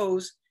eliminate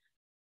those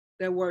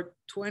that were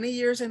 20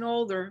 years and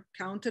older,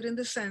 counted in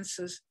the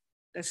census,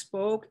 that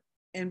spoke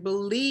and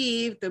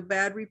believed the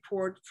bad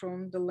report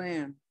from the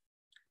land.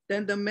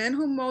 Then the men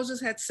whom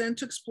Moses had sent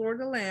to explore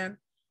the land,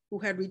 who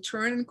had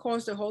returned and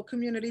caused the whole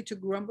community to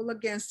grumble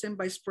against him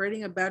by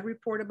spreading a bad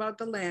report about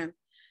the land,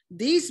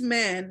 these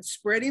men,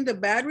 spreading the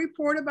bad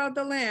report about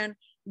the land,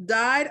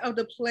 died of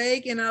the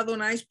plague in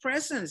Adonai's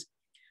presence.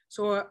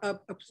 So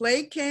a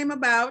plague came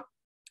about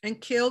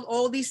and killed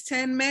all these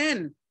 10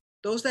 men,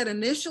 those that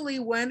initially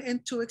went in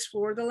to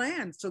explore the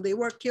land. So they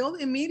were killed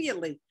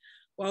immediately,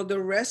 while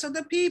the rest of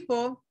the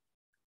people,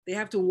 they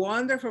have to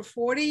wander for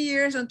 40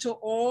 years until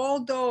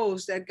all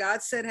those that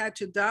God said had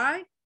to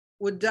die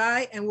would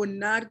die and would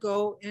not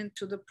go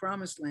into the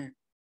promised land.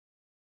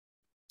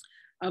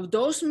 Of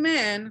those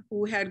men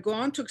who had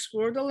gone to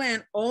explore the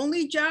land,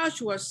 only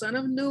Joshua, son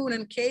of Nun,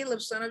 and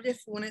Caleb, son of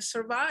Jephunneh,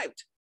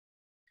 survived.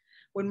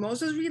 When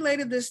Moses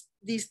related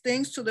these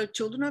things to the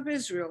children of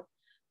Israel,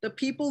 the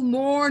people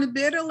mourned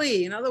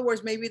bitterly. In other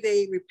words, maybe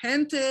they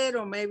repented,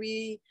 or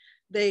maybe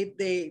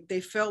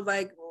they felt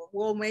like,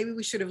 well, maybe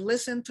we should have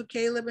listened to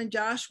Caleb and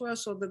Joshua.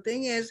 So the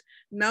thing is,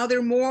 now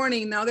they're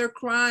mourning, now they're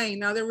crying,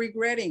 now they're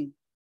regretting.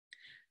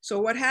 So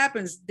what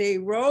happens? They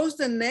rose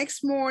the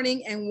next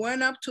morning and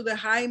went up to the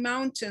high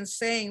mountain,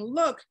 saying,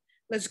 look,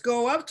 let's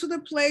go up to the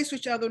place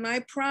which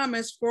Adonai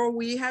promised, for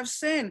we have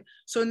sinned.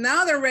 So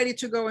now they're ready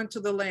to go into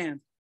the land.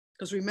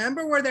 Because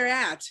remember where they're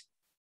at.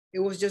 It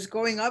was just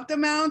going up the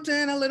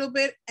mountain a little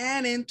bit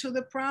and into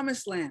the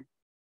promised land.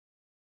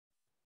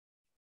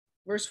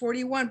 Verse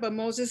 41, but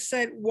Moses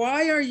said,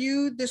 why are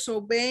you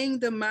disobeying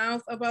the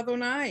mouth of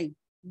Adonai?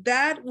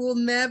 That will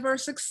never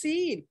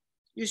succeed.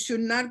 You should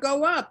not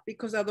go up,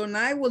 because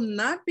Adonai will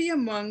not be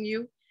among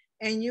you,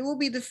 and you will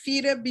be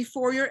defeated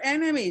before your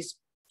enemies.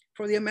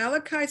 For the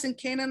Amalekites and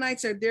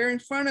Canaanites are there in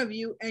front of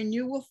you, and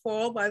you will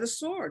fall by the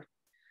sword.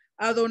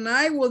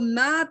 Adonai will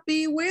not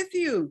be with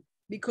you,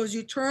 because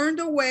you turned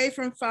away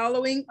from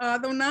following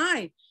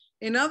Adonai.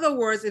 In other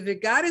words,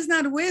 if God is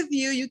not with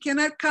you, you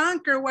cannot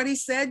conquer what he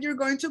said you're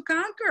going to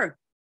conquer.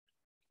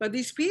 But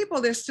these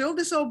people, they're still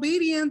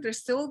disobedient. They're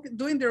still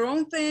doing their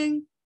own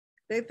thing.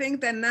 They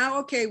think that now,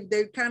 okay,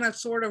 they kind of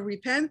sort of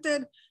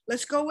repented.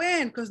 Let's go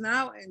in, because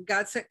now, and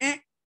God said,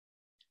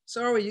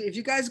 sorry, if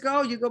you guys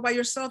go, you go by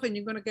yourself and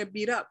you're going to get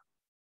beat up,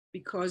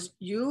 because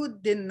you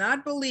did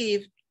not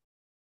believe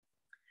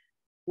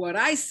what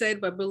I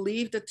said, but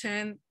believe the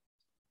 10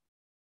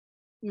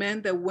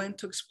 men that went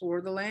to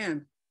explore the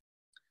land.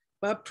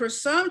 But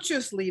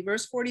presumptuously,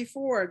 verse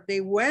 44, they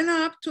went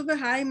up to the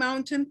high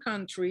mountain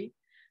country,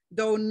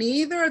 though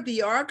neither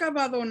the ark of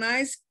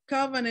Adonai's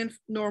covenant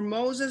nor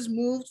Moses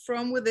moved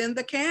from within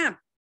the camp.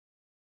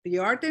 The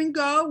ark didn't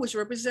go, which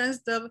represents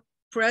the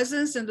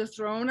presence and the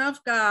throne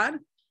of God,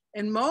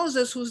 and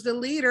Moses, who's the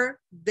leader,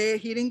 he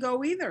didn't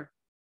go either.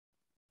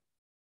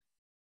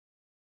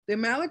 The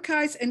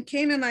Amalekites and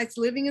Canaanites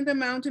living in the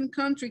mountain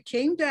country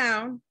came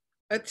down,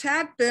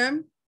 attacked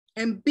them,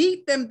 and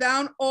beat them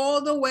down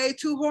all the way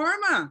to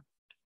Hormah.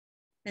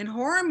 And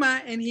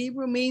Hormah in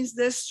Hebrew means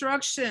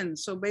destruction.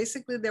 So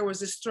basically there was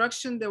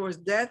destruction, there was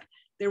death.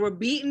 They were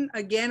beaten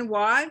again.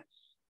 Why?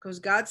 Because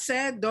God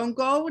said, don't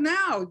go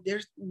now.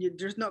 There's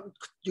no,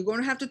 you're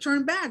going to have to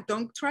turn back.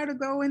 Don't try to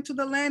go into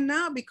the land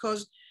now,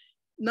 because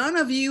none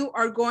of you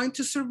are going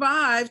to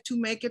survive to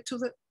make it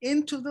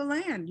into the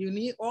land.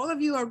 All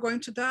of you are going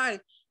to die.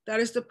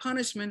 That is the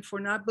punishment for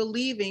not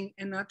believing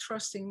and not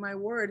trusting my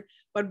word,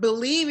 but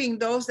believing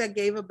those that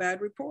gave a bad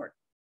report.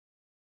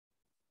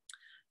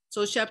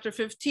 So chapter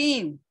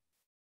 15,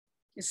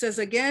 it says,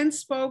 again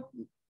spoke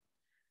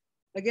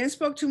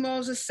to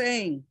Moses,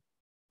 saying,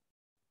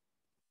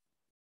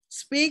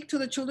 speak to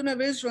the children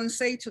of Israel and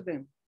say to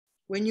them,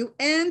 when you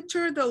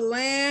enter the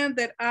land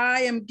that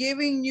I am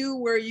giving you,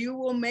 where you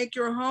will make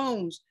your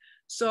homes.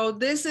 So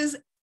this is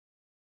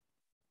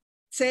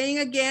saying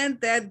again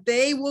that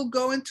they will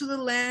go into the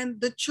land,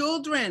 the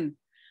children,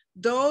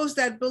 those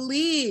that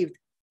believed,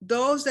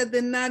 those that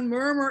did not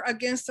murmur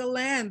against the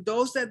land,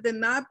 those that did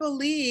not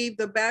believe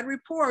the bad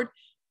report,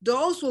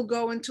 those will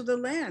go into the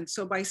land.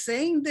 So by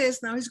saying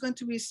this, now he's going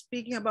to be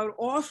speaking about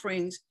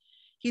offerings.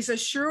 He's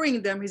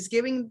assuring them, he's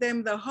giving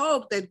them the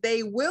hope that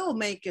they will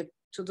make it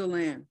to the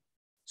land.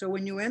 So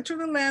when you enter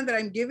the land that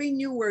I'm giving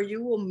you, where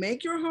you will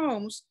make your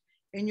homes,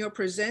 and you're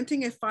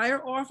presenting a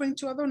fire offering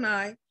to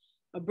Adonai,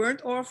 a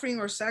burnt offering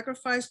or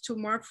sacrifice to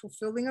mark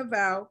fulfilling a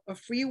vow, a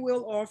free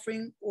will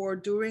offering, or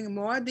during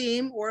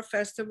Moadim or a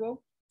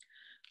festival,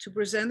 to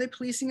present a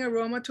pleasing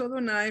aroma to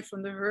Adonai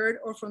from the herd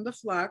or from the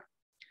flock,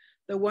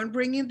 the one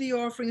bringing the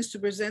offerings to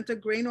present a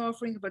grain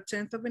offering of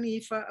 1/10 of an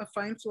ephah, a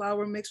fine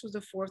flour mixed with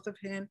 1/4 of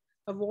hin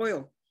of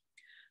oil.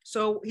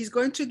 So he's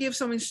going to give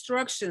some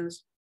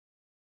instructions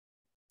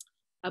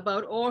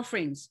about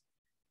offerings,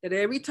 that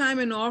every time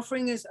an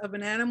offering of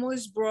an animal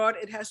is brought,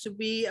 it has to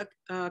be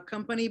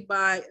accompanied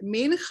by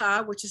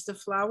mincha, which is the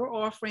flour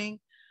offering,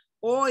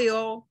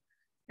 oil,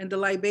 and the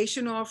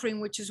libation offering,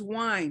 which is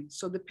wine.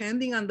 So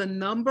depending on the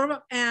number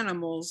of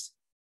animals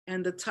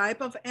and the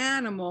type of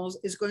animals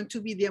is going to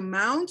be the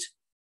amount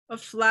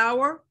of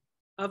flour,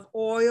 of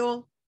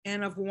oil,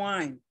 and of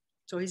wine.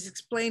 So he's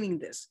explaining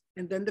this.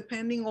 And then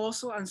depending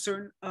also on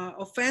certain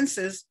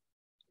offenses,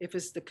 if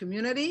it's the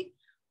community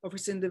or if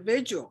it's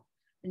individual.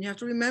 And you have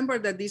to remember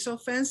that these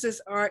offenses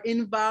are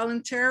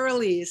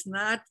involuntarily. It's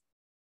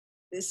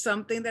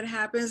something that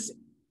happens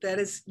that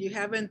is,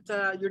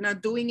 you're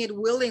not doing it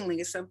willingly.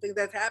 It's something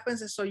that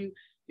happens. And so you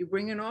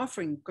bring an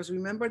offering, because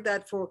remember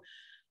that for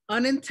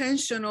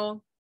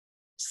unintentional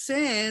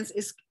sins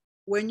is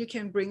when you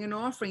can bring an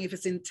offering. If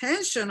it's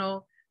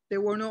intentional,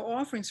 there were no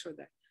offerings for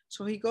that.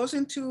 So he goes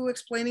into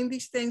explaining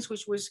these things,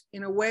 which was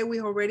in a way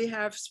we already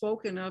have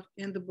spoken of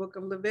in the book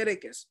of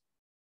Leviticus.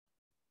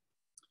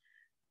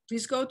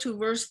 Please go to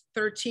verse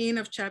 13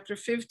 of chapter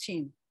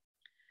 15. It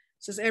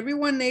says,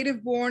 everyone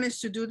native born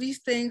is to do these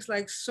things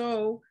like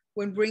so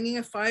when bringing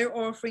a fire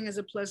offering as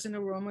a pleasant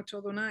aroma to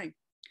Adonai.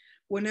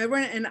 Whenever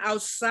an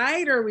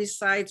outsider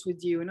resides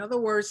with you, in other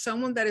words,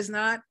 someone that is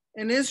not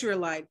an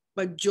Israelite,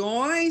 but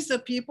joins the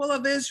people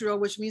of Israel,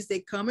 which means they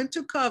come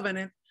into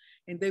covenant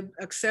and they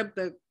accept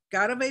the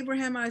God of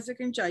Abraham, Isaac,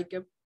 and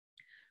Jacob.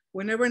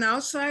 Whenever an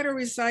outsider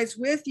resides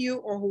with you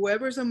or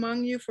whoever is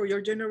among you for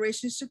your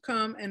generations to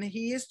come, and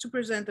he is to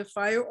present a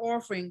fire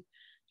offering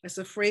as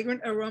a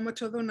fragrant aroma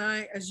to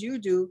Adonai as you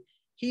do,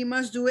 he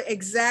must do it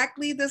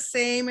exactly the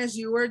same as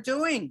you are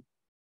doing.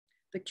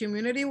 The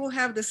community will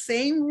have the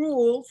same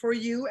rule for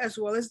you as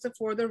well as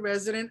for the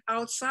resident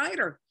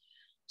outsider.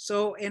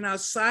 So an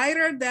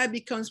outsider that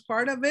becomes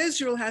part of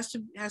Israel has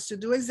to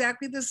do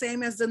exactly the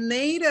same as the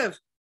native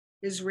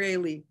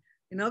Israeli.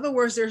 In other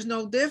words, there's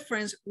no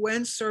difference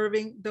when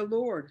serving the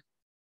Lord.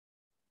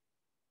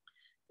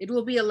 It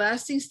will be a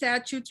lasting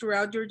statute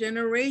throughout your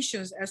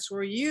generations. As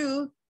for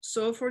you,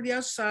 so for the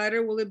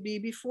outsider will it be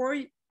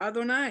before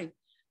Adonai.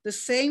 The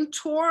same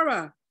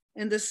Torah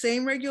and the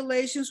same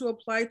regulations will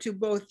apply to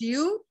both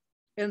you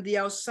and the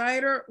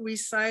outsider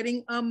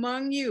residing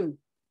among you.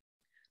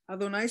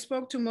 Adonai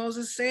spoke to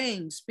Moses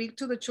saying, speak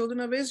to the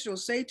children of Israel,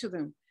 say to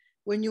them,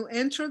 when you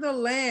enter the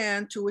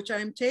land to which I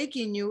am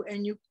taking you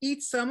and you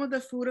eat some of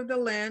the food of the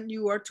land,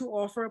 you are to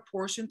offer a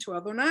portion to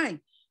Adonai.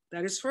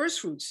 That is first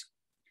fruits.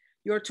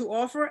 You are to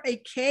offer a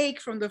cake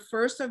from the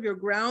first of your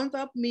ground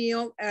up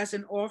meal as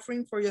an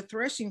offering for your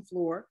threshing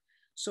floor.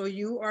 So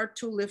you are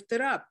to lift it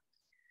up.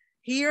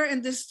 Here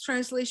in this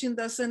translation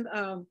doesn't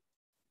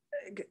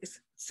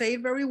say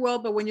it very well,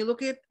 but when you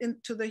look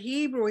into the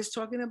Hebrew, it's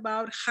talking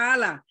about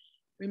challah.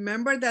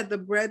 Remember that the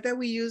bread that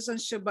we use on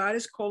Shabbat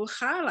is called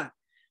challah.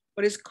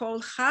 But it's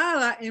called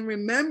challah in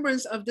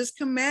remembrance of this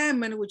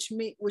commandment,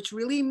 which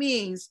really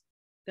means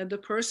that the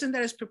person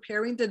that is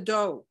preparing the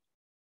dough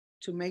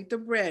to make the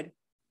bread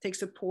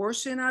takes a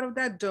portion out of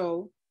that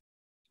dough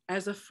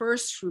as a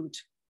first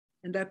fruit.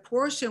 And that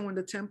portion, when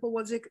the temple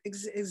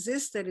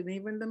existed, and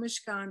even the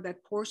Mishkan,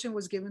 that portion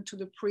was given to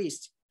the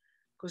priest,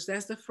 because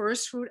that's the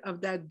first fruit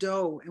of that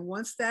dough. And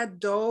once that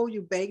dough,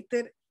 you baked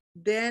it,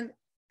 then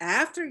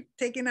after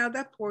taking out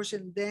that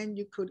portion, then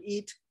you could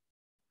eat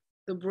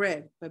the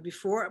bread,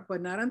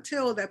 but not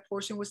until that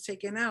portion was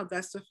taken out.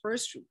 That's the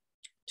first fruit.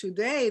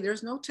 Today,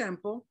 there's no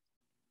temple.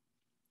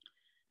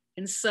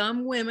 And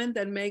some women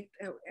that make,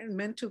 and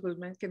men too, because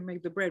men can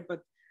make the bread,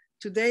 but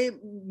today,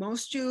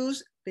 most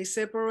Jews, they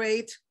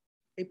separate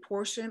a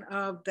portion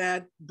of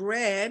that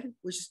bread,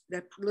 which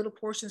that little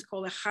portion is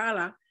called a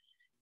challah,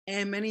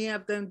 and many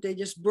of them, they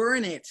just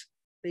burn it.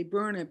 They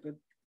burn it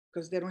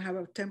because they don't have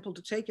a temple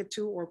to take it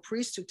to or a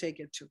priest to take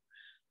it to.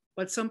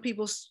 But some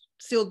people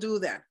still do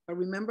that. But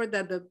remember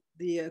that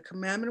the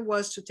commandment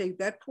was to take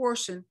that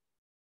portion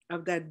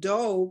of that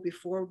dough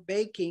before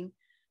baking.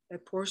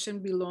 That portion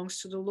belongs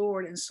to the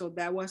Lord. And so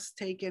that was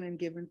taken and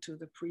given to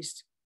the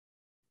priest.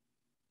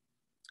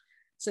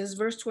 It says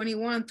verse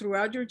 21,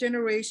 throughout your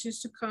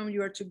generations to come,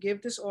 you are to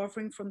give this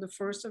offering from the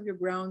first of your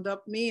ground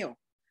up meal.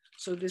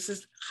 So this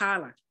is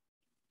challah.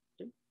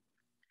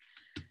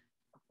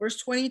 Verse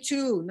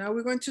 22, now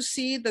we're going to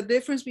see the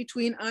difference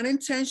between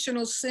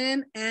unintentional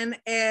sin and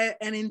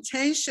an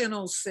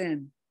intentional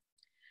sin.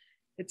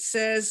 It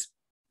says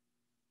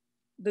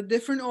the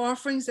different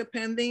offerings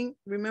depending,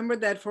 remember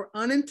that for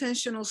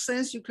unintentional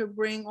sins, you could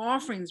bring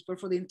offerings, but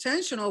for the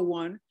intentional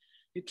one,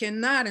 you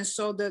cannot. And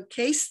so the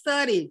case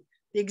study,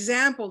 the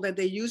example that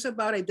they use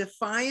about a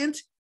defiant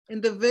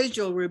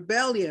individual,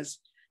 rebellious,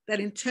 that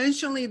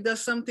intentionally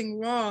does something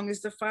wrong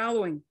is the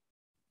following.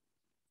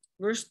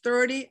 Verse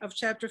 30 of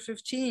chapter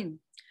 15.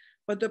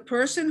 But the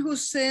person who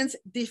sins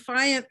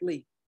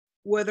defiantly,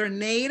 whether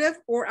native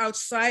or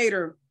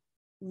outsider,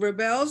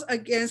 rebels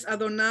against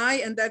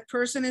Adonai, and that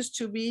person is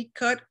to be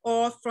cut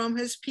off from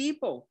his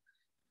people.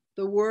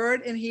 The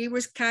word in Hebrew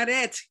is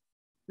karet.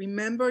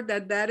 Remember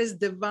that that is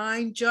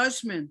divine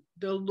judgment.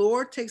 The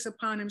Lord takes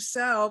upon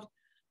himself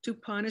to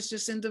punish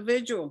this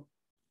individual.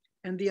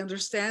 And the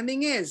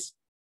understanding is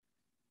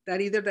that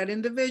either that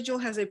individual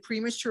has a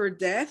premature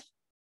death,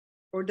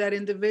 or that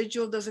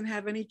individual doesn't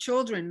have any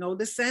children, no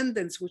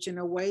descendants, which in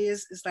a way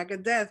is like a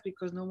death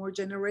because no more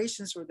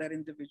generations for that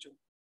individual.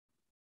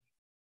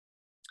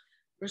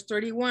 Verse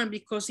 31,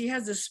 because he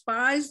has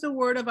despised the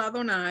word of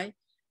Adonai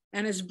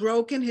and has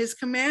broken his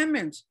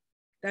commandment,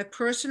 that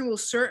person will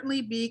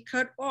certainly be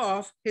cut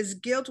off. His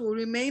guilt will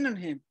remain on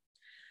him.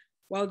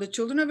 While the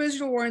children of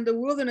Israel were in the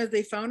wilderness,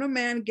 they found a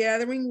man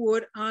gathering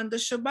wood on the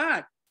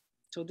Shabbat.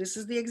 So this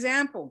is the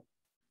example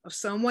of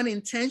someone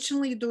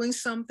intentionally doing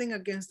something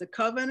against the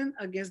covenant,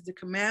 against the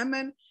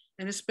commandment,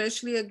 and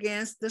especially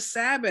against the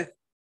Sabbath,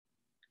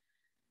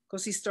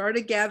 because he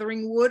started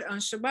gathering wood on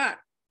Shabbat.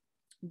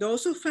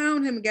 Those who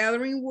found him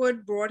gathering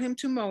wood brought him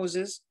to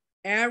Moses,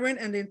 Aaron,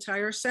 and the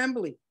entire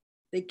assembly.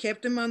 They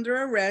kept him under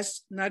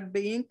arrest, not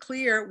being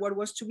clear what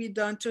was to be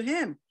done to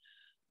him.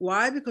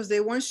 Why? Because they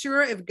weren't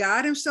sure if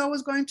God himself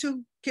was going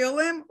to kill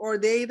him or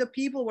they, the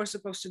people, were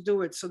supposed to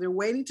do it. So they're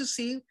waiting to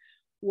see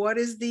what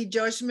is the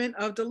judgment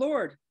of the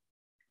Lord.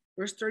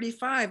 Verse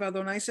 35,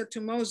 Adonai said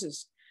to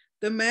Moses,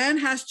 the man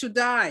has to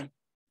die.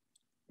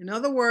 In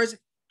other words,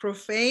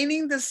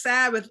 profaning the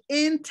Sabbath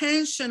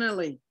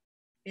intentionally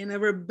in a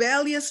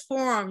rebellious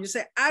form. You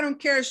say, I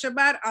don't care,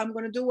 Shabbat, I'm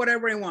going to do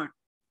whatever I want.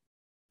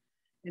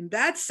 In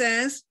that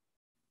sense,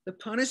 the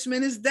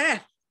punishment is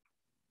death.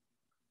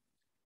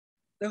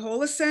 The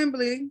whole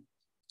assembly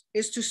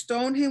is to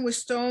stone him with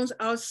stones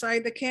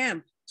outside the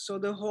camp. So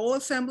the whole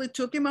assembly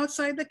took him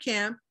outside the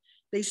camp.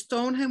 They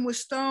stoned him with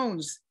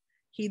stones.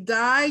 He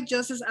died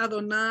just as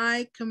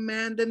Adonai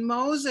commanded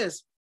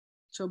Moses.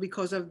 So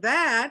because of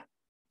that,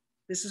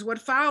 this is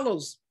what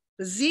follows.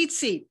 The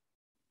tzitzit.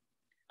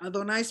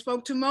 Adonai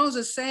spoke to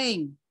Moses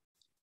saying,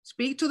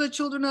 speak to the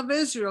children of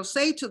Israel,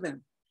 say to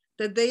them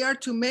that they are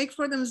to make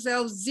for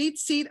themselves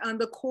tzitzit on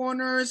the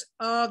corners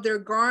of their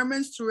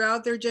garments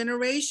throughout their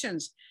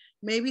generations.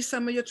 Maybe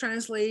some of your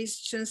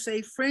translations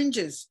say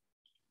fringes.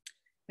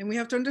 And we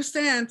have to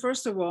understand,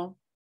 first of all,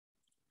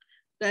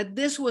 that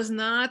this was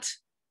not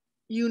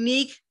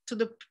unique to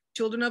the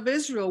children of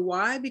Israel.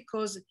 Why?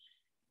 Because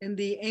in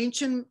the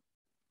ancient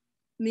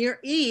Near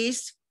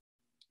East,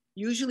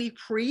 usually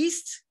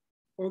priests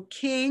or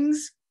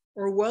kings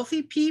or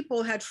wealthy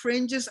people had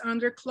fringes on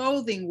their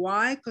clothing.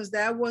 Why? Because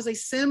that was a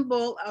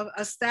symbol of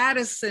a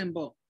status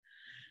symbol.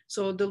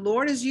 So the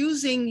Lord is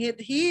using it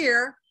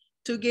here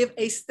to give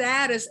a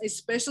status, a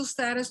special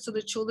status to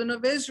the children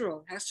of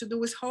Israel. It has to do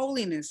with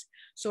holiness.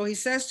 So he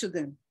says to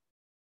them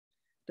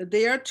that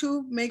they are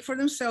to make for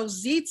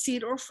themselves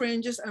tzitzit or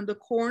fringes on the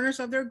corners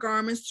of their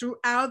garments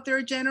throughout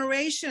their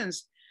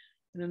generations.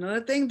 And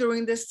another thing,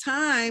 during this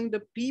time,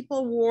 the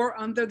people wore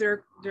under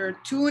their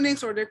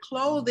tunics or their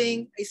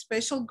clothing a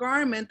special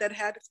garment that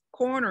had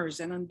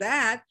corners. And on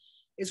that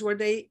is where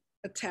they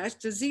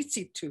attached the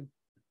tzitzit to.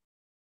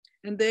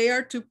 And they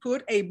are to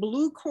put a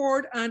blue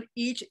cord on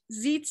each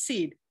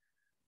tzitzit.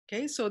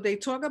 Okay, so they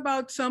talk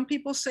about, some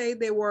people say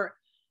there were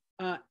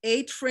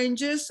 8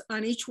 fringes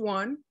on each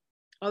one.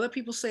 Other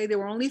people say there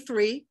were only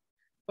 3,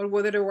 but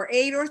whether there were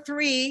 8 or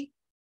 3,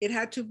 it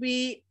had to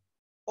be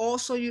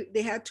also,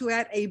 they had to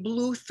add a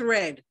blue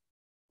thread,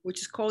 which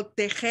is called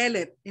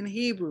techelet in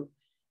Hebrew.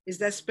 Is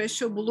that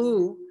special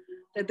blue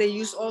that they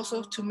used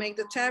also to make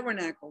the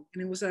tabernacle.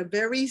 And it was a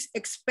very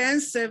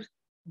expensive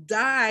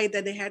dye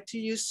that they had to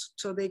use,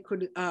 so they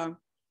could,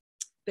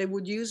 they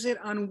would use it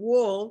on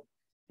wool,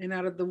 and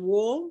out of the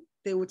wool,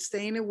 they would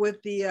stain it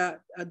with the,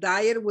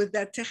 dye it with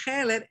that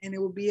techelet, and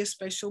it would be a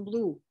special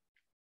blue.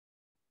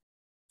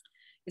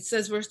 It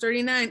says, verse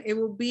 39, it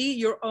will be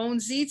your own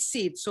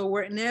tzitzit. So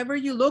whenever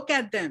you look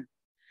at them,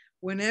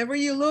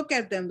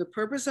 the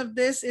purpose of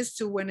this is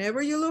to,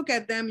 whenever you look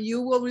at them,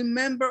 you will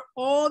remember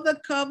all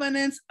the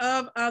covenants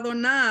of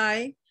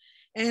Adonai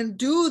and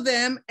do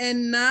them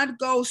and not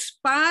go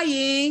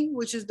spying,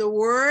 which is the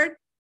word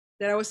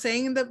that I was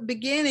saying in the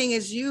beginning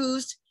is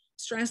used,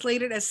 it's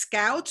translated as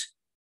scout.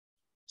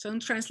 Some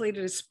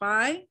translated as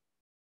spy.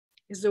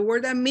 Is the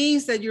word that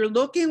means that you're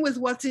looking with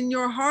what's in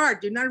your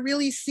heart. You're not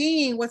really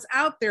seeing what's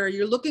out there.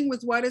 You're looking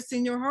with what is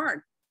in your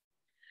heart.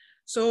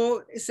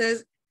 So it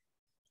says,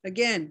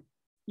 again,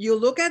 you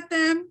look at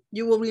them,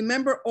 you will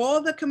remember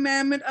all the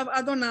commandment of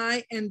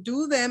Adonai and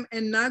do them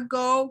and not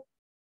go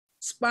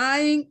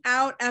spying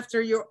out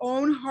after your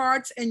own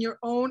hearts and your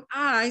own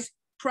eyes,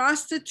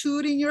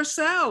 prostituting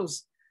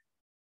yourselves.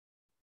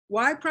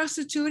 Why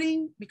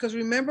prostituting? Because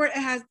remember, it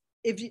has,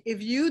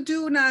 if you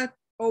do not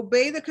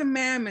obey the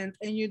commandment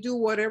and you do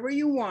whatever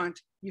you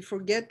want, you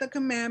forget the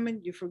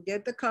commandment, you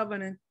forget the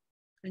covenant,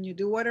 and you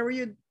do whatever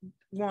you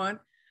want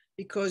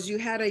because you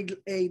had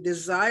a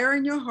desire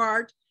in your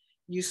heart,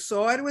 you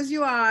saw it with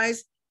your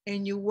eyes,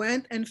 and you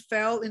went and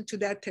fell into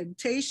that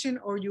temptation,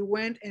 or you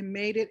went and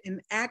made it in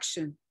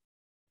action.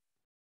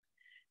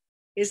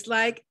 It's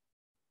like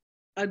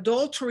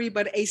adultery,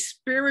 but a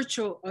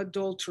spiritual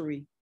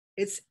adultery.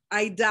 It's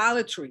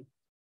idolatry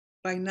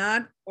by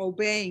not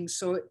obeying.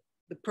 So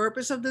the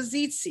purpose of the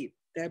tzitzit,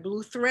 that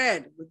blue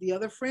thread with the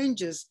other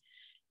fringes,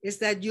 is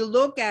that you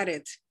look at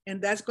it,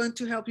 and that's going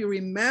to help you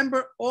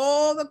remember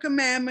all the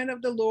commandment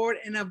of the Lord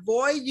and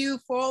avoid you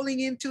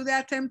falling into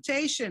that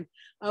temptation,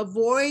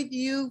 avoid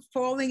you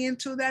falling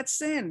into that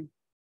sin.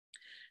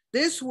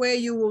 This way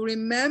you will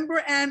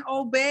remember and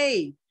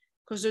obey,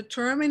 because the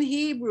term in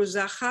Hebrew,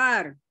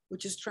 zachar,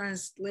 which is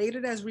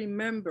translated as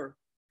remember,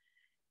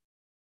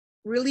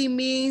 really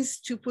means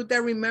to put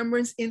that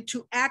remembrance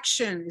into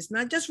action. It's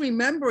not just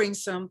remembering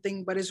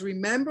something, but it's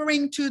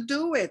remembering to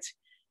do it.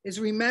 It's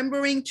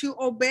remembering to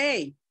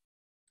obey.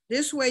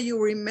 This way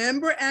you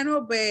remember and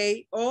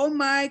obey all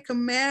my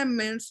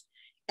commandments,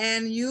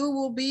 and you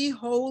will be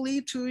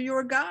holy to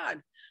your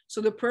God.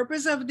 So the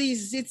purpose of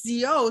these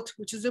zitziot,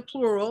 which is the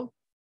plural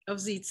of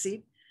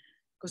zitzit,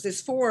 because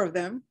there's 4 of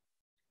them,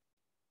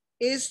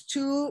 is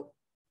to,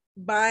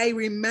 by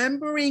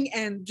remembering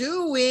and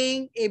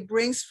doing, it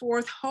brings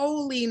forth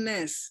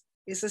holiness.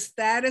 It's a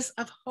status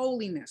of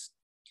holiness.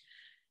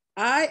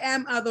 I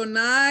am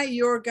Adonai,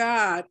 your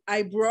God.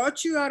 I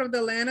brought you out of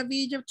the land of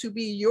Egypt to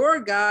be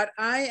your God.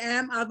 I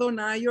am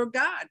Adonai, your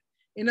God.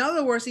 In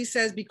other words, he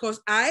says,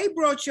 because I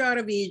brought you out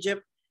of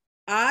Egypt,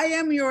 I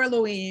am your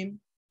Elohim.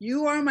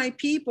 You are my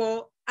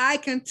people. I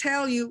can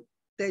tell you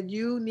that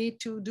you need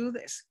to do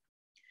this.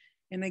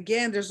 And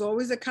again, there's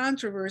always a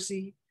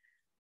controversy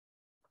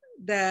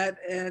that,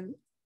 and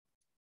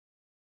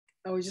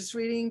I was just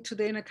reading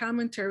today in a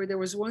commentary, there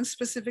was one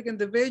specific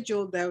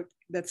individual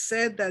that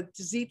said that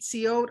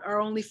zitziot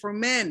are only for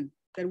men,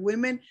 that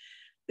women,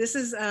 this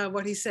is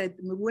what he said,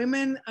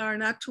 women are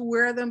not to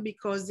wear them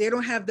because they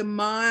don't have the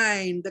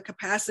mind, the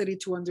capacity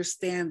to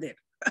understand it.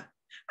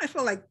 I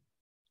feel like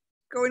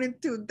going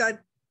into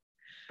that,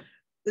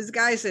 this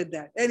guy said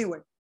that. Anyway,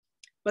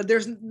 but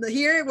there's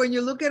here, when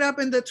you look it up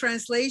in the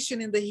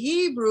translation in the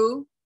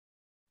Hebrew,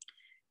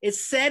 it's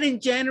said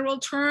in general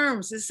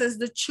terms. It says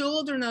the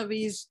children of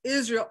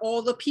Israel,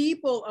 all the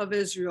people of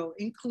Israel,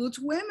 includes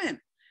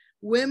women.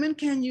 Women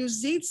can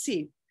use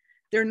tzitzit.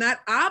 They're not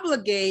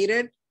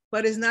obligated,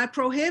 but it's not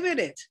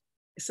prohibited.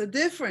 It's a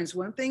difference.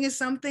 One thing is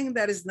something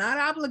that is not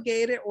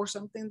obligated or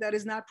something that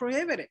is not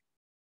prohibited.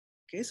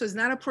 Okay, so it's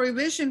not a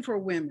prohibition for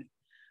women,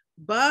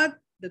 but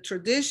the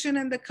tradition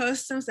and the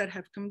customs that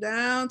have come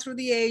down through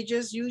the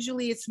ages,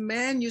 usually it's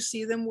men, you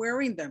see them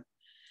wearing them.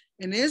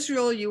 In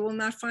Israel, you will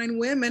not find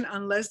women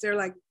unless they're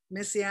like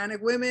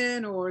Messianic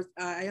women, or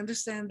I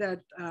understand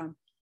that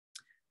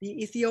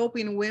the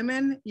Ethiopian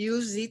women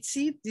use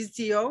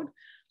zitziot.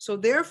 So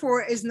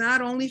therefore, it's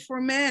not only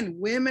for men.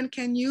 Women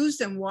can use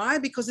them. Why?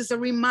 Because it's a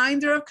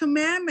reminder of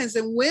commandments,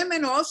 and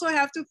women also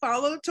have to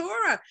follow the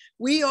Torah.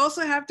 We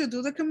also have to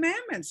do the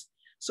commandments.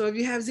 So if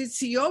you have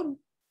zitziot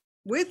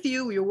with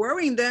you, you're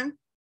wearing them,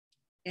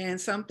 and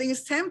something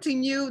is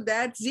tempting you,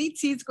 that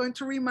zitzit is going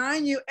to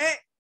remind you, hey,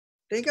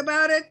 think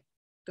about it.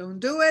 Don't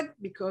do it,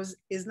 because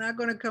it's not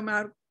going to come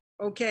out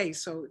okay.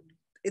 So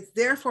it's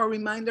therefore a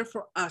reminder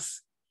for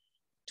us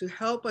to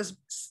help us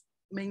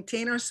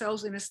maintain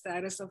ourselves in a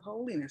status of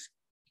holiness.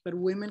 But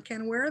women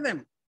can wear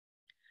them.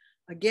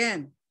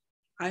 Again,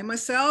 I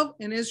myself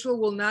in Israel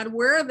will not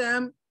wear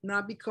them,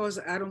 not because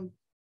I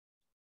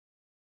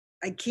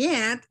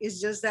can't,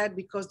 it's just that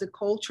because the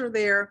culture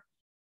there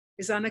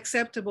is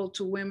unacceptable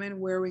to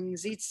women wearing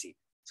tzitzit.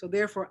 So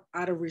therefore,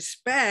 out of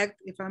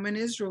respect, if I'm in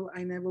Israel,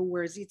 I never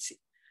wear tzitzit.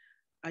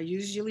 I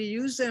usually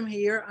use them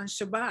here on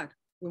Shabbat.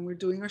 When we're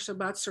doing our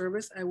Shabbat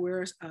service, I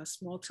wear a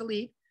small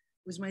talit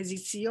with my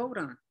zitziot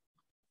on.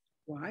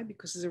 Why?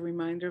 Because it's a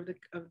reminder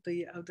of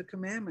the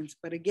commandments.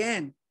 But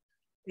again,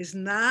 it's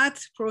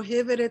not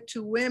prohibited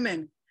to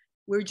women.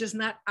 We're just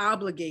not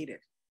obligated.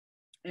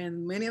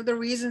 And many of the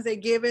reasons they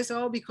give is,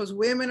 because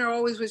women are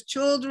always with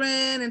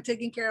children and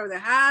taking care of the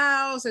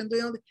house and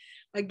doing.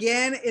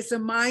 Again, it's a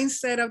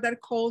mindset of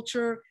that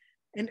culture,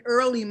 an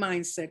early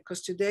mindset.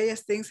 Because today,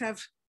 as things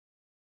have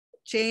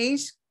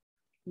changed,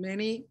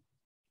 many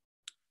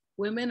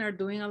women are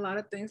doing a lot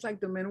of things like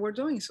the men were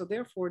doing. So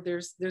therefore,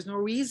 there's no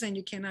reason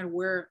you cannot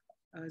wear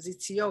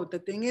zitziot. The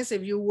thing is,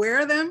 if you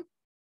wear them,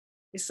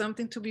 it's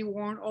something to be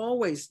worn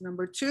always.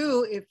 Number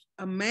 2, if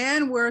a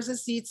man wears a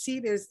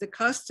tzitzit, it's the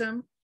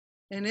custom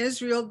in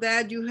Israel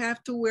that you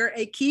have to wear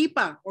a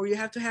kippah, or you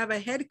have to have a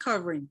head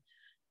covering.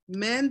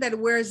 Men that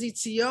wear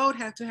zitziot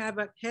have to have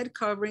a head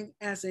covering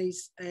as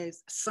a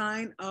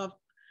sign of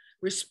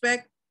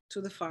respect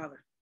to the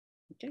Father.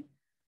 Okay,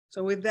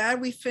 so with that,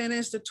 we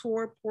finish the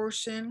Torah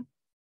portion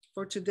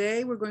for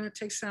today. We're going to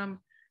take some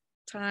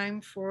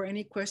time for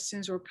any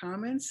questions or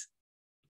comments.